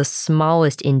is the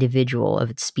smallest individual of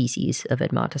its species of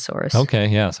Edmontosaurus. Okay,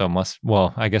 yeah. So it must,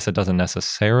 well, I guess it doesn't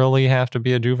necessarily have to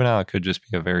be a juvenile. It could just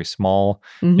be a very small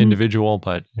individual,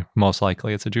 but most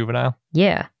likely it's a juvenile.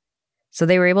 Yeah. So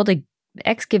they were able to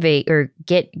excavate or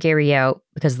get Gary out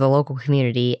because of the local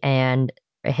community, and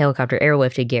a helicopter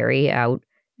airlifted Gary out.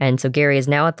 And so Gary is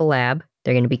now at the lab.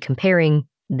 They're going to be comparing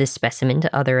this specimen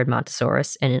to other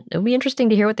Edmontosaurus, and it'll be interesting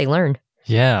to hear what they learn.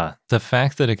 Yeah, the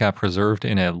fact that it got preserved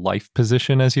in a life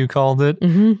position, as you called it,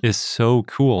 is so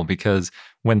cool because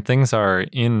when things are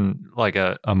in like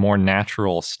a more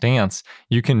natural stance,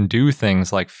 you can do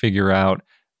things like figure out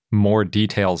more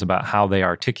details about how they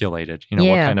articulated, what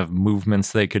kind of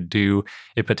movements they could do.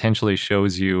 It potentially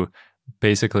shows you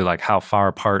basically like how far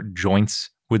apart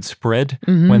joints would spread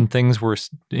when things were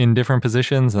in different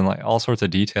positions and like all sorts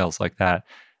of details like that.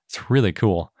 It's really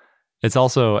cool. It's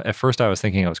also, at first I was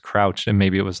thinking it was crouched and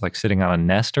maybe it was like sitting on a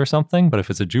nest or something, but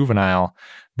if it's a juvenile,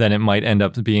 then it might end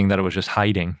up being that it was just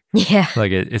hiding. Yeah.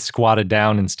 Like it squatted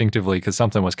down instinctively because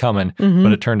something was coming,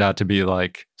 but it turned out to be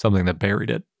like something that buried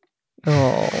it.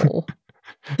 Oh.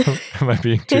 Am I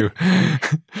being too...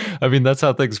 I mean, that's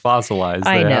how things fossilize.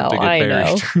 I They know, have to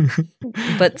get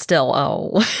buried. But still,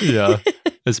 oh. Yeah.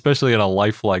 Especially in a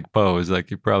lifelike pose,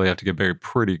 like you probably have to get buried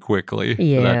pretty quickly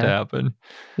for that to happen.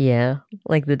 Yeah.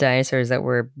 Like the dinosaurs that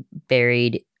were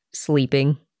buried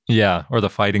sleeping. Yeah. Or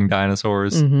the fighting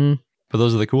dinosaurs. But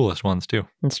those are the coolest ones too.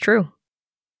 It's true.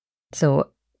 So a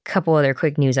couple other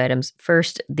quick news items.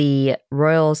 First, the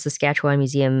Royal Saskatchewan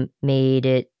Museum made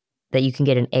it that you can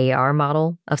get an AR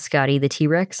model of Scotty the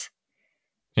T-Rex.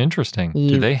 Interesting.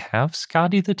 Do they have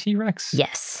Scotty the T-Rex?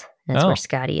 Yes. That's where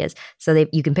Scotty is. So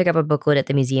you can pick up a booklet at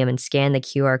the museum and scan the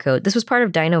QR code. This was part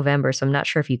of Dinovember, so I'm not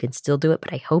sure if you can still do it,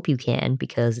 but I hope you can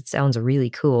because it sounds really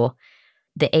cool.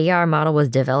 The AR model was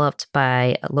developed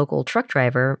by a local truck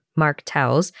driver, Mark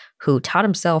Taus, who taught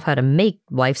himself how to make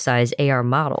life-size AR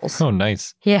models. Oh,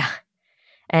 nice. Yeah.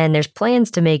 And there's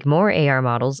plans to make more AR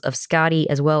models of Scotty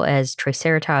as well as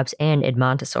Triceratops and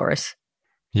Edmontosaurus.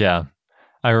 Yeah.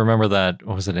 I remember that,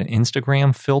 what was it, an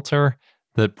Instagram filter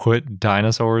that put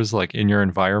dinosaurs like in your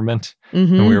environment?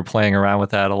 And we were playing around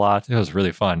with that a lot. It was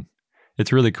really fun.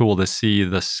 It's really cool to see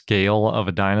the scale of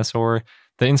a dinosaur.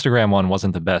 The Instagram one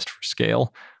wasn't the best for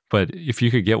scale, but if you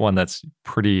could get one that's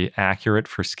pretty accurate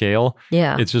for scale,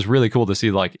 it's just really cool to see,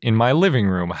 like, in my living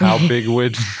room, how big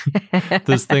would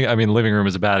this thing... I mean, living room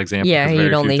is a bad example because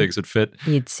very few things would fit.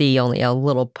 You'd see only a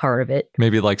little part of it.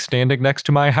 Maybe like standing next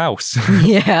to my house.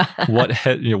 Yeah. What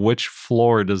head? Which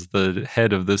floor does the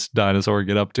head of this dinosaur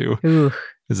get up to? Ooh.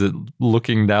 Is it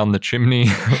looking down the chimney?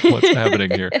 What's happening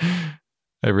here?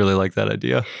 I really like that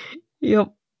idea.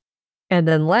 Yep. And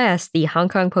then last, the Hong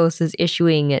Kong Post is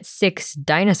issuing 6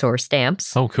 dinosaur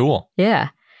stamps. Oh, cool. Yeah.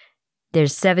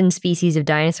 There's 7 species of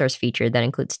dinosaurs featured. That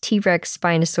includes T-Rex,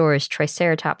 Spinosaurus,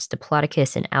 Triceratops,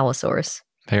 Diplodocus, and Allosaurus.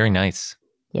 Very nice.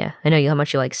 Yeah. I know how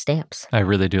much you like stamps. I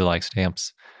really do like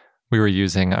stamps. We were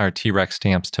using our T-Rex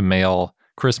stamps to mail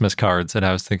Christmas cards, and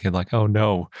I was thinking like, oh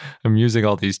no, I'm using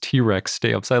all these T-Rex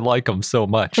stamps. I like them so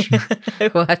much.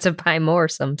 We'll have to buy more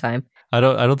sometime. I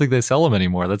don't think they sell them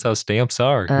anymore. That's how stamps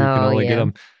are. You can only get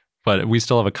them. But we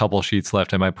still have a couple sheets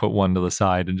left. I might put one to the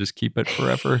side and just keep it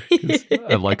forever.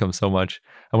 I like them so much.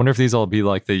 I wonder if these will be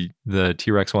like the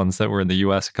T-Rex ones that were in the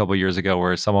US a couple years ago,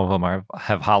 where some of them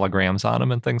have holograms on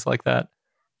them and things like that.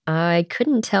 I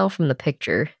couldn't tell from the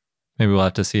picture. Maybe we'll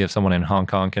have to see if someone in Hong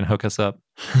Kong can hook us up.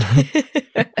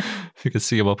 You can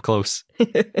see them up close.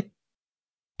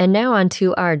 And now on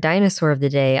to our dinosaur of the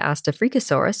day,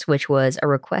 Ostafricosaurus, which was a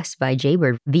request by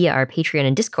Jaybird via our Patreon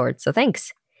and Discord, so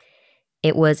thanks.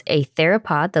 It was a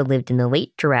theropod that lived in the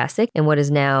late Jurassic in what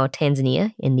is now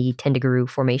Tanzania in the Tendaguru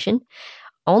Formation.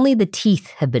 Only the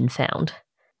teeth have been found.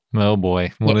 Oh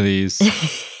boy, one of these.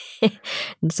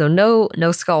 So no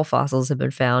skull fossils have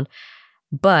been found,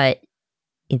 but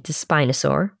it's a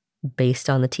Spinosaur. based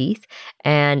on the teeth.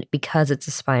 And because it's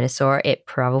a Spinosaur, it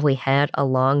probably had a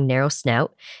long, narrow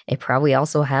snout. It probably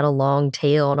also had a long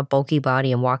tail and a bulky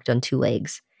body and walked on two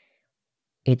legs.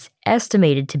 It's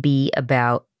estimated to be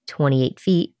about 28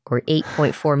 feet or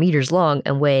 8.4 meters long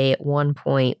and weigh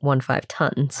 1.15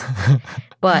 tons.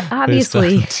 But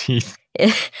obviously,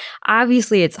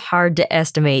 obviously it's hard to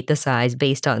estimate the size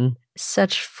based on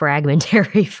such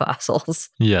fragmentary fossils.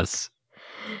 Yes.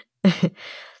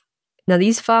 Now,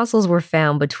 these fossils were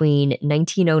found between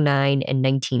 1909 and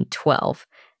 1912.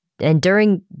 And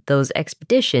during those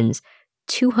expeditions,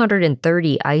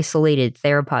 230 isolated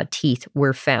theropod teeth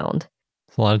were found.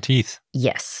 That's a lot of teeth.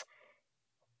 Yes.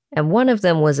 And one of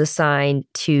them was assigned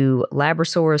to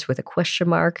Labrasaurus with a question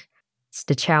mark,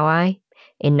 Stachowii,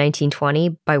 in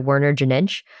 1920 by Werner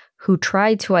Janensch, who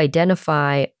tried to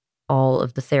identify all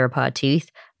of the theropod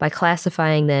teeth by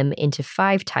classifying them into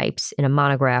 5 types in a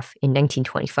monograph in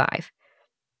 1925,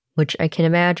 which I can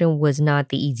imagine was not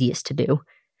the easiest to do.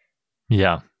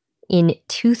 Yeah. In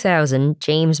 2000,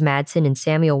 James Madsen and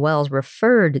Samuel Wells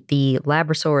referred the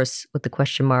Labrasaurus with the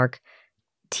question mark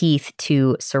teeth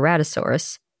to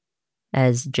Ceratosaurus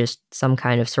as just some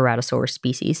kind of Ceratosaurus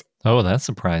species. Oh, that's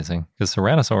surprising, because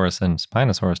Ceratosaurus and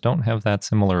Spinosaurus don't have that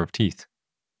similar of teeth.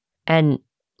 And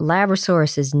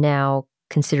Labrasaurus is now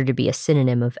considered to be a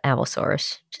synonym of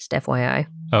Allosaurus, just FYI.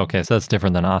 Okay, so that's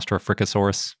different than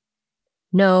Australopithecus.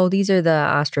 No, these are the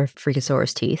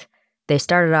Australopithecus teeth. They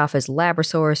started off as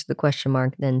Labrasaurus with the question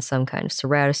mark, then some kind of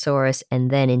Ceratosaurus,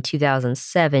 and then in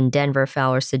 2007, Denver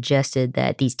Fowler suggested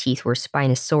that these teeth were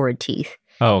Spinosaurid teeth.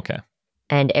 Oh, okay.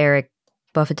 And Eric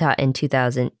Buffetot in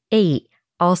 2008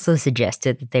 also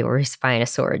suggested that they were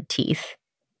Spinosaurid teeth.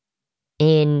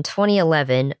 In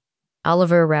 2011,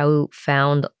 Oliver Raoult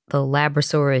found the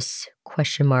Labrasaurus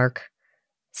question mark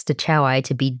Stachowii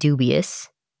to be dubious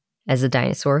as a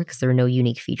dinosaur because there are no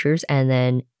unique features, and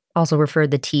then also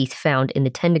referred the teeth found in the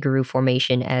Tendegaroo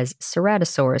Formation as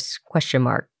Ceratosaurus question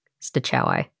mark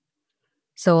Stachowii.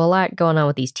 So a lot going on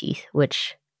with these teeth,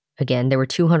 which, again, there were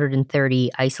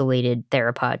 230 isolated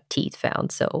theropod teeth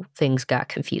found, so things got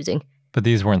confusing. But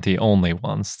these weren't the only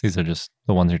ones. These are just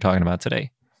the ones you're talking about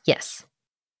today. Yes.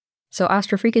 So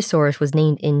Australopithecus was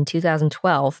named in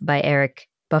 2012 by Eric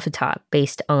Buffetot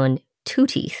based on 2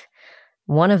 teeth.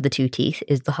 One of the 2 teeth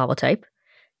is the holotype.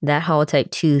 That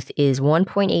holotype tooth is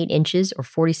 1.8 inches or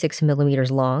 46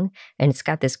 millimeters long, and it's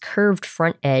got this curved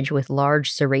front edge with large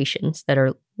serrations that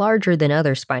are larger than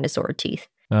other Spinosaurid teeth.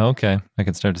 Oh, okay. I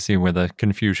can start to see where the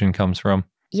confusion comes from.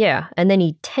 Yeah, and then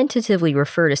he tentatively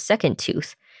referred a second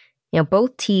tooth. Now,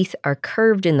 both teeth are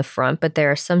curved in the front, but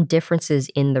there are some differences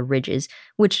in the ridges,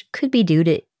 which could be due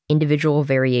to individual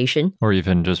variation. Or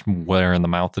even just where in the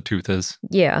mouth the tooth is.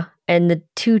 Yeah, and the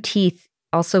 2 teeth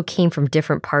also came from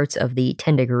different parts of the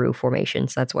Tendegaroo Formation,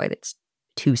 so that's why it's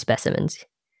 2 specimens,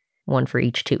 1 for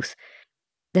each tooth.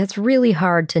 That's really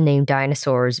hard to name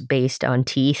dinosaurs based on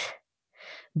teeth,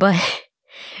 but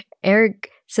Eric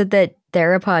said that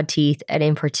theropod teeth, and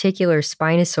in particular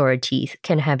Spinosaurid teeth,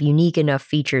 can have unique enough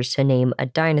features to name a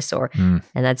dinosaur, and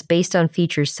that's based on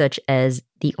features such as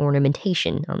the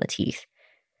ornamentation on the teeth.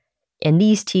 And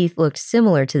these teeth looked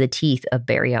similar to the teeth of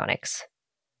Baryonyx.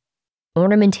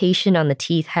 Ornamentation on the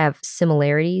teeth have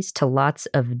similarities to lots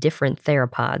of different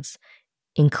theropods,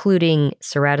 including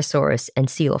Ceratosaurus and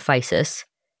Coelophysis.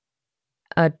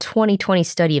 A 2020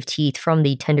 study of teeth from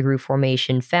the Tendegaroo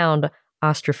Formation found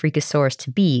Australopithecus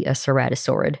to be a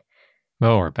Ceratosaurid.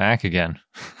 Oh, we're back again.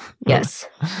 Yes.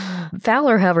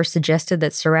 Fowler, however, suggested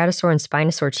that Ceratosaur and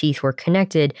Spinosaur teeth were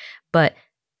connected, but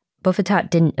Buffetot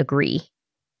didn't agree.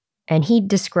 And he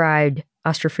described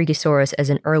Australopithecus as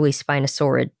an early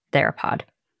Spinosaurid theropod.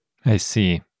 I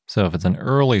see. So if it's an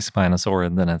early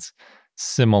Spinosaurid, then it's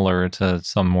similar to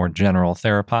some more general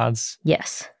theropods?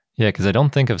 Yes. Yeah, because I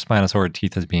don't think of Spinosaurid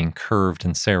teeth as being curved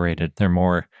and serrated. They're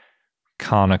more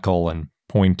conical and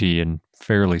pointy and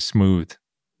fairly smooth.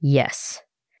 Yes.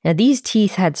 Now, these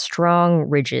teeth had strong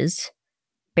ridges.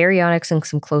 Baryonyx and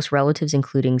some close relatives,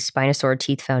 including Spinosaurid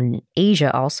teeth found in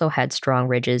Asia, also had strong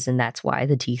ridges, and that's why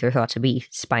the teeth are thought to be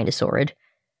Spinosaurid.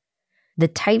 The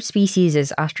type species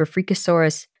is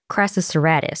Australopithecus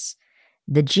crassiceratus.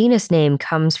 The genus name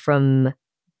comes from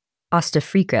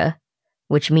Ostafrika,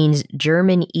 which means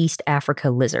German East Africa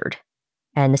lizard.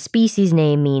 And the species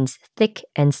name means thick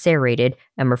and serrated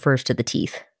and refers to the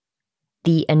teeth.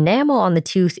 The enamel on the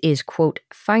tooth is, quote,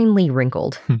 finely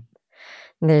wrinkled.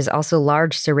 There's also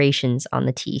large serrations on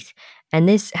the teeth, and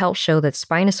this helps show that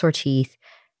Spinosaur teeth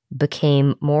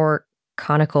became more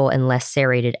conical and less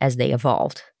serrated as they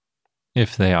evolved.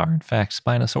 If they are, in fact,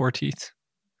 Spinosaur teeth.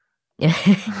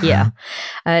 Yeah.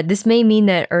 This may mean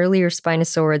that earlier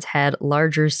spinosaurids had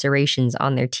larger serrations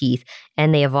on their teeth,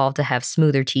 and they evolved to have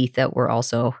smoother teeth that were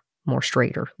also more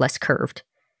straight or less curved.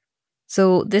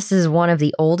 So this is one of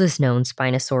the oldest known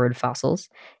spinosaurid fossils.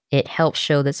 It helps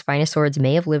show that spinosaurids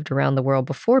may have lived around the world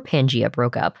before Pangaea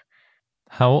broke up.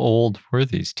 How old were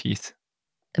these teeth?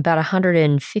 About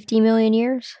 150 million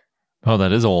years? Oh,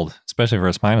 that is old, especially for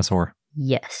a spinosaur.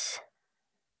 Yes.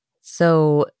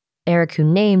 So Eric, who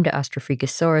named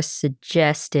Australopithecus,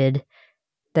 suggested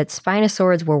that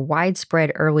spinosaurids were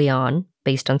widespread early on,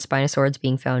 based on spinosaurids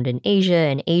being found in Asia,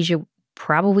 and Asia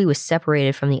probably was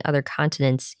separated from the other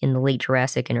continents in the late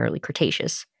Jurassic and early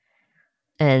Cretaceous.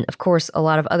 And of course, a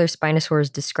lot of other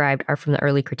spinosaurs described are from the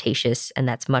early Cretaceous, and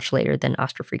that's much later than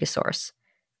Australopithecus.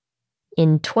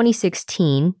 In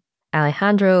 2016,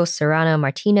 Alejandro Serrano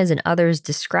Martinez and others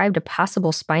described a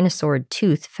possible spinosaurid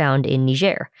tooth found in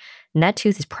Niger. And that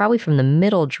tooth is probably from the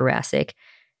middle Jurassic,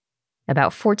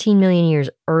 about 14 million years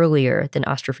earlier than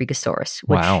Australopithecus,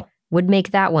 which would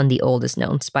make that one the oldest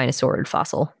known spinosaurid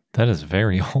fossil. That is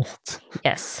very old.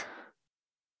 Yes.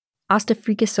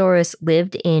 Australopithecus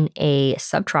lived in a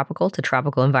subtropical to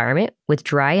tropical environment with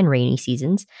dry and rainy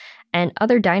seasons, and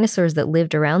other dinosaurs that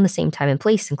lived around the same time and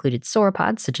place included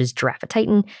sauropods such as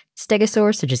Giraffatitan,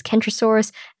 stegosaurs such as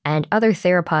Kentrosaurus, and other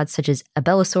theropods such as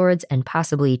Abelisaurids and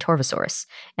possibly Torvosaurus.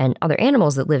 And other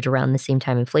animals that lived around the same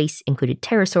time and place included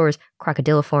pterosaurs,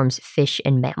 crocodiliforms, fish,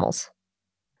 and mammals.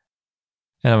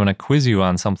 And I'm going to quiz you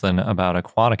on something about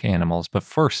aquatic animals, but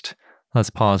first, let's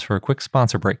pause for a quick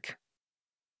sponsor break.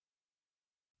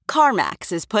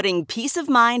 CarMax is putting peace of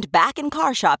mind back in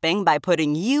car shopping by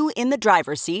putting you in the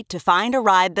driver's seat to find a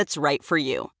ride that's right for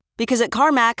you. Because at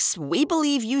CarMax, we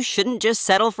believe you shouldn't just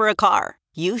settle for a car.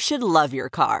 You should love your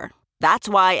car. That's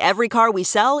why every car we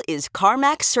sell is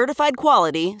CarMax certified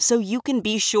quality, so you can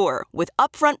be sure with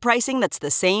upfront pricing that's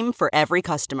the same for every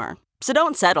customer. So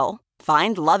don't settle.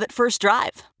 Find love at first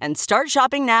drive and start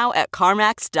shopping now at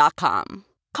CarMax.com.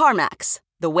 CarMax,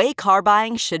 the way car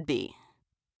buying should be.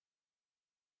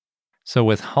 So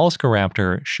with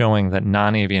Halskaraptor showing that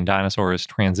non-avian dinosaurs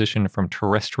transitioned from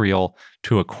terrestrial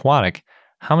to aquatic,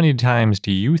 how many times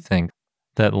do you think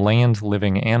that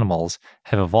land-living animals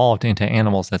have evolved into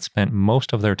animals that spent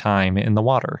most of their time in the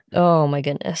water? Oh my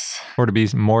goodness. Or to be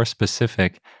more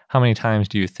specific, how many times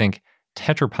do you think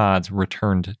tetrapods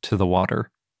returned to the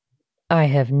water? I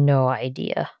have no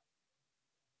idea.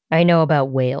 I know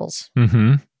about whales.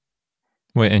 Mm-hmm.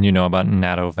 Wait, and you know about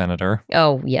Natovenator?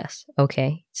 Oh, yes.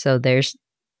 Okay. So there's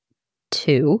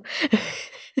 2.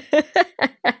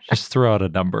 Just throw out a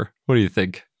number. What do you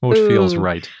think? What feels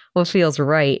right? What feels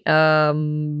right?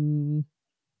 10.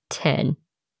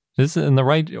 This is in the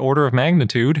right order of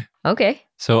magnitude. Okay.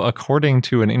 So according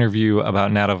to an interview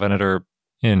about Natovenator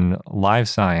in Live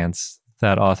Science,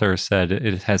 that author said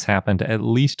it has happened at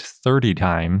least 30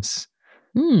 times,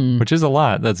 which is a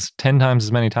lot. That's 10 times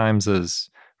as many times as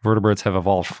vertebrates have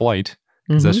evolved flight,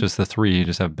 because that's just the 3. You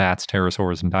just have bats,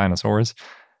 pterosaurs, and dinosaurs.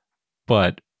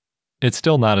 But it's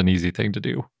still not an easy thing to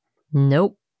do.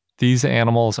 Nope. These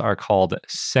animals are called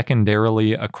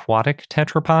secondarily aquatic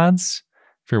tetrapods.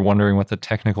 If you're wondering what the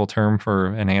technical term for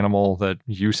an animal that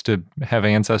used to have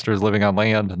ancestors living on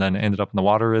land and then ended up in the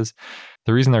water is,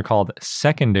 the reason they're called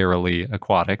secondarily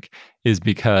aquatic is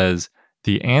because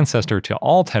the ancestor to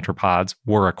all tetrapods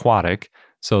were aquatic.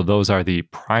 So those are the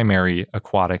primary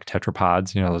aquatic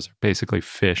tetrapods. You know, those are basically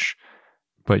fish,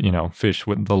 but, you know, fish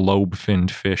with the lobe-finned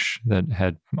fish that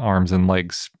had arms and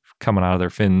legs coming out of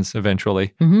their fins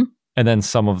eventually. Mm-hmm. And then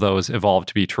some of those evolved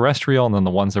to be terrestrial, and then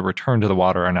the ones that return to the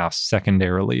water are now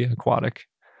secondarily aquatic.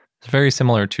 It's very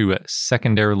similar to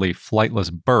secondarily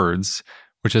flightless birds,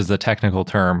 which is the technical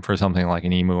term for something like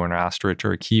an emu or an ostrich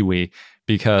or a kiwi,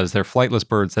 because they're flightless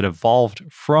birds that evolved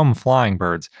from flying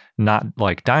birds, not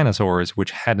like dinosaurs,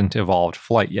 which hadn't evolved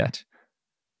flight yet.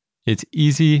 It's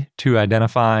easy to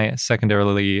identify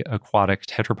secondarily aquatic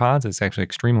tetrapods. It's actually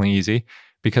extremely easy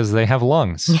because they have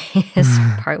lungs. It's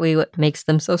partly what makes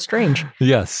them so strange.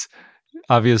 Yes.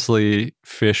 Obviously,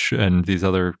 fish and these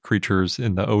other creatures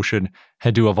in the ocean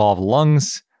had to evolve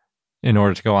lungs in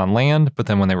order to go on land, but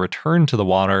then when they returned to the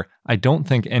water, I don't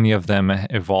think any of them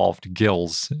evolved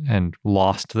gills and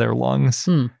lost their lungs.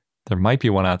 There might be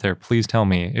one out there. Please tell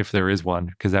me if there is one,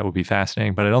 because that would be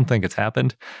fascinating, but I don't think it's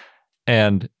happened.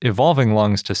 And evolving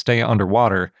lungs to stay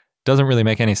underwater doesn't really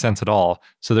make any sense at all.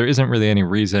 So there isn't really any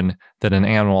reason that an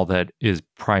animal that is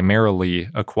primarily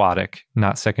aquatic,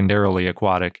 not secondarily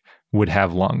aquatic, would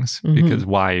have lungs. Because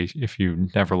why, if you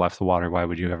never left the water, why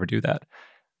would you ever do that?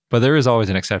 But there is always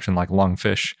an exception, like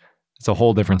lungfish. It's a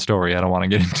whole different story I don't want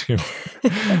to get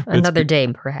into. Another day,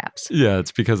 perhaps. Yeah,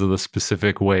 it's because of the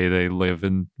specific way they live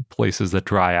in places that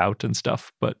dry out and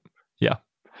stuff. But yeah.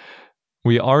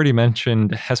 We already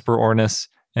mentioned Hesperornis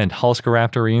and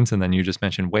Huscaraptorines, and then you just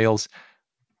mentioned whales.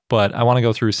 But I want to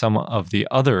go through some of the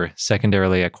other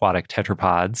secondarily aquatic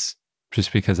tetrapods,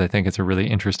 just because I think it's a really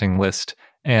interesting list,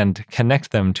 and connect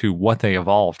them to what they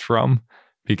evolved from,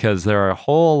 because there are a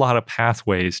whole lot of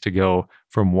pathways to go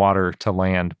from water to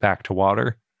land back to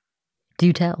water.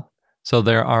 Do tell. So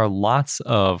there are lots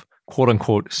of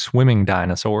quote-unquote swimming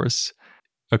dinosaurs,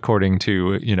 according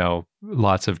to,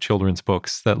 lots of children's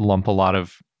books that lump a lot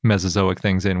of Mesozoic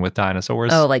things in with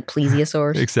dinosaurs. Oh, like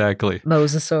plesiosaurs? Exactly.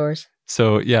 Mosasaurs.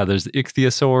 So yeah, there's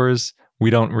ichthyosaurs. We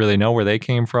don't really know where they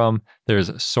came from. There's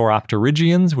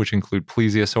sauropterygians, which include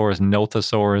plesiosaurs,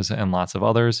 nothosaurs, and lots of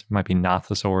others. Might be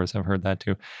nothosaurs. I've heard that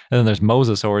too. And then there's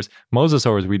mosasaurs.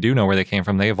 Mosasaurs, we do know where they came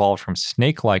from. They evolved from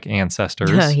snake-like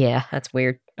ancestors. Oh yeah, that's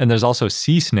weird. And there's also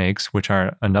sea snakes, which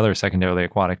are another secondarily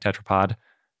aquatic tetrapod.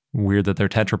 Weird that they're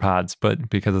tetrapods, but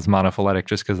because it's monophyletic,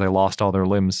 just because they lost all their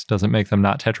limbs doesn't make them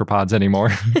not tetrapods anymore.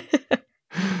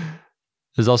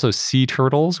 There's also sea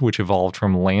turtles, which evolved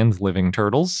from land-living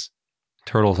turtles.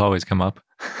 Turtles always come up.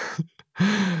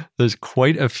 There's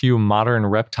quite a few modern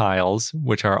reptiles,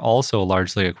 which are also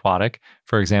largely aquatic.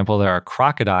 For example, there are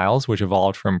crocodiles, which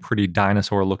evolved from pretty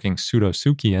dinosaur-looking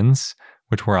pseudosuchians,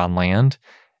 which were on land.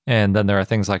 And then there are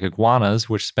things like iguanas,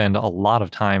 which spend a lot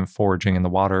of time foraging in the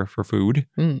water for food.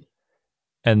 Mm.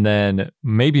 And then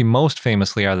maybe most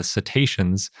famously are the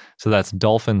cetaceans. So that's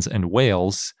dolphins and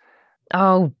whales.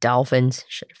 Oh, dolphins.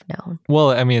 Should have known. Well,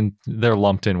 I mean, they're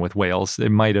lumped in with whales. It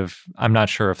might have, I'm not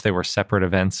sure if they were separate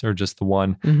events or just the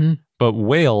one. Mm-hmm. But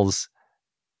whales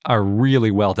are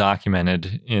really well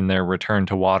documented in their return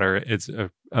to water. It's an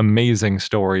amazing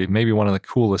story, maybe one of the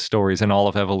coolest stories in all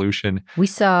of evolution. We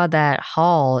saw that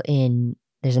hall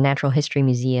there's a natural history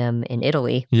museum in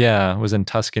Italy. Yeah, it was in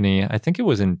Tuscany. I think it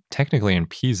was technically in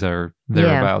Pisa or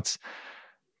thereabouts. Yeah.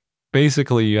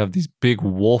 Basically, you have these big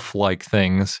wolf-like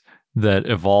things that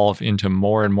evolve into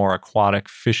more and more aquatic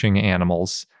fishing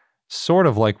animals, sort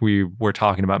of like we were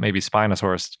talking about maybe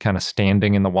Spinosaurus kind of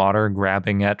standing in the water,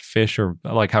 grabbing at fish, or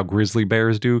like how grizzly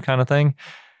bears do kind of thing.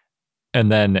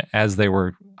 And then as they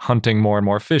were hunting more and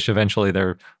more fish, eventually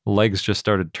their legs just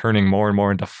started turning more and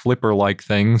more into flipper-like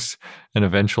things, and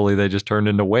eventually they just turned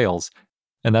into whales.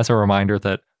 And that's a reminder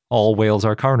that all whales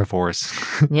are carnivores.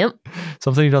 Yep.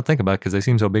 Something you don't think about because they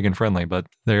seem so big and friendly, but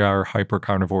they are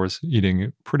hyper-carnivores,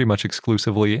 eating pretty much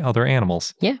exclusively other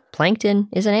animals. Yeah, plankton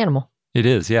is an animal. It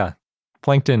is, yeah.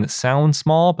 Plankton sounds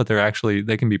small, but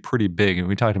they can be pretty big. And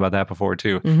we talked about that before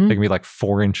too. Mm-hmm. They can be like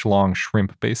 4-inch long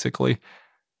shrimp, basically.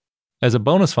 As a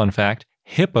bonus fun fact,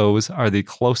 hippos are the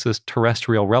closest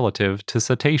terrestrial relative to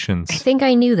cetaceans. I think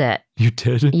I knew that. You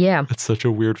did? Yeah. That's such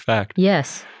a weird fact.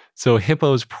 Yes. So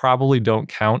hippos probably don't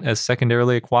count as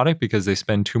secondarily aquatic because they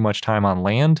spend too much time on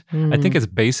land. I think it's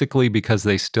basically because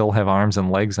they still have arms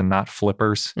and legs and not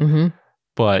flippers. Mm-hmm.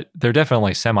 But they're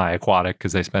definitely semi-aquatic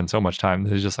because they spend so much time.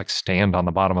 They just like stand on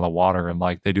the bottom of the water and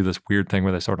like they do this weird thing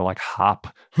where they sort of like hop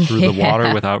through the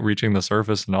water without reaching the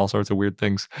surface and all sorts of weird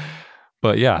things.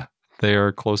 But yeah, they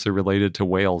are closely related to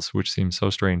whales, which seems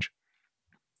so strange.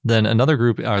 Then another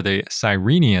group are the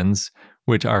Sirenians,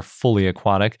 which are fully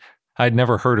aquatic. I'd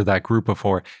never heard of that group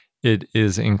before. It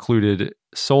is included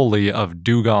solely of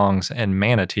dugongs and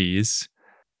manatees.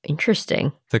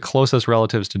 Interesting. The closest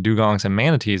relatives to dugongs and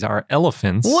manatees are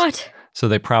elephants. What? So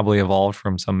they probably evolved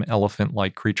from some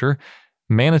elephant-like creature.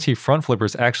 Manatee front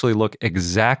flippers actually look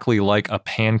exactly like a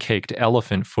pancaked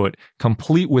elephant foot,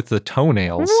 complete with the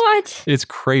toenails. What? It's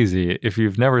crazy. If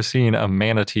you've never seen a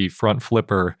manatee front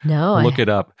flipper, look it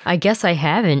up. I guess I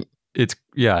haven't. It's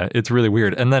really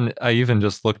weird. And then I even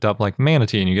just looked up like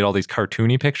manatee and you get all these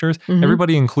cartoony pictures. Mm-hmm.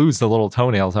 Everybody includes the little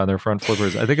toenails on their front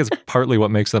flippers. I think it's partly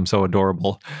what makes them so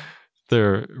adorable.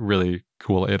 They're really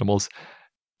cool animals.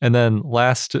 And then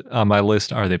last on my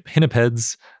list are the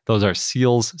pinnipeds. Those are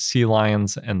seals, sea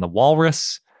lions, and the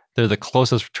walrus. They're the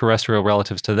closest terrestrial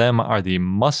relatives to them are the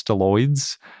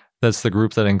mustaloids. That's the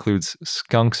group that includes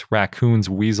skunks, raccoons,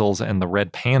 weasels, and the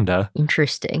red panda.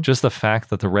 Interesting. Just the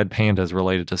fact that the red panda is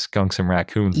related to skunks and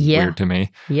raccoons is weird to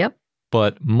me. Yep.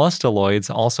 But mustaloids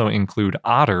also include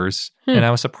otters, and I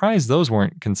was surprised those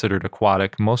weren't considered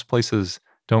aquatic. Most places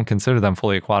don't consider them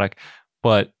fully aquatic,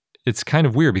 but it's kind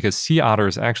of weird because sea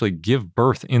otters actually give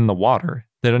birth in the water.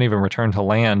 They don't even return to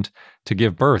land to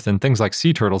give birth. And things like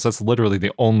sea turtles, that's literally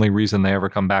the only reason they ever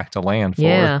come back to land for.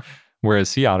 Yeah. Whereas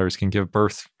sea otters can give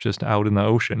birth just out in the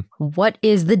ocean. What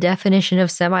is the definition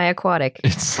of semi-aquatic?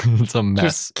 It's a mess.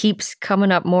 Just keeps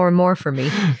coming up more and more for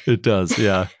me. It does,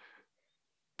 yeah.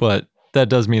 But that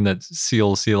does mean that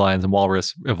seals, sea lions, and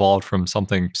walrus evolved from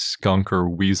something skunk or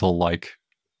weasel-like.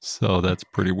 So that's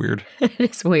pretty weird.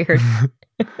 It's weird.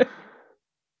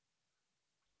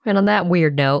 And on that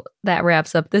weird note, that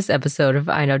wraps up this episode of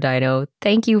I Know Dino.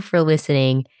 Thank you for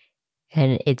listening.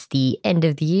 And it's the end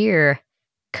of the year.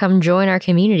 Come join our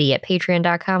community at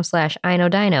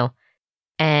patreon.com/IKnowDino.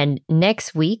 And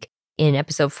next week, in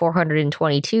episode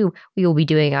 422, we will be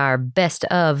doing our best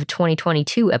of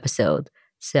 2022 episode.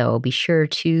 So be sure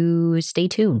to stay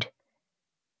tuned.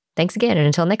 Thanks again, and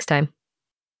until next time.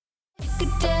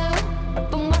 Good day.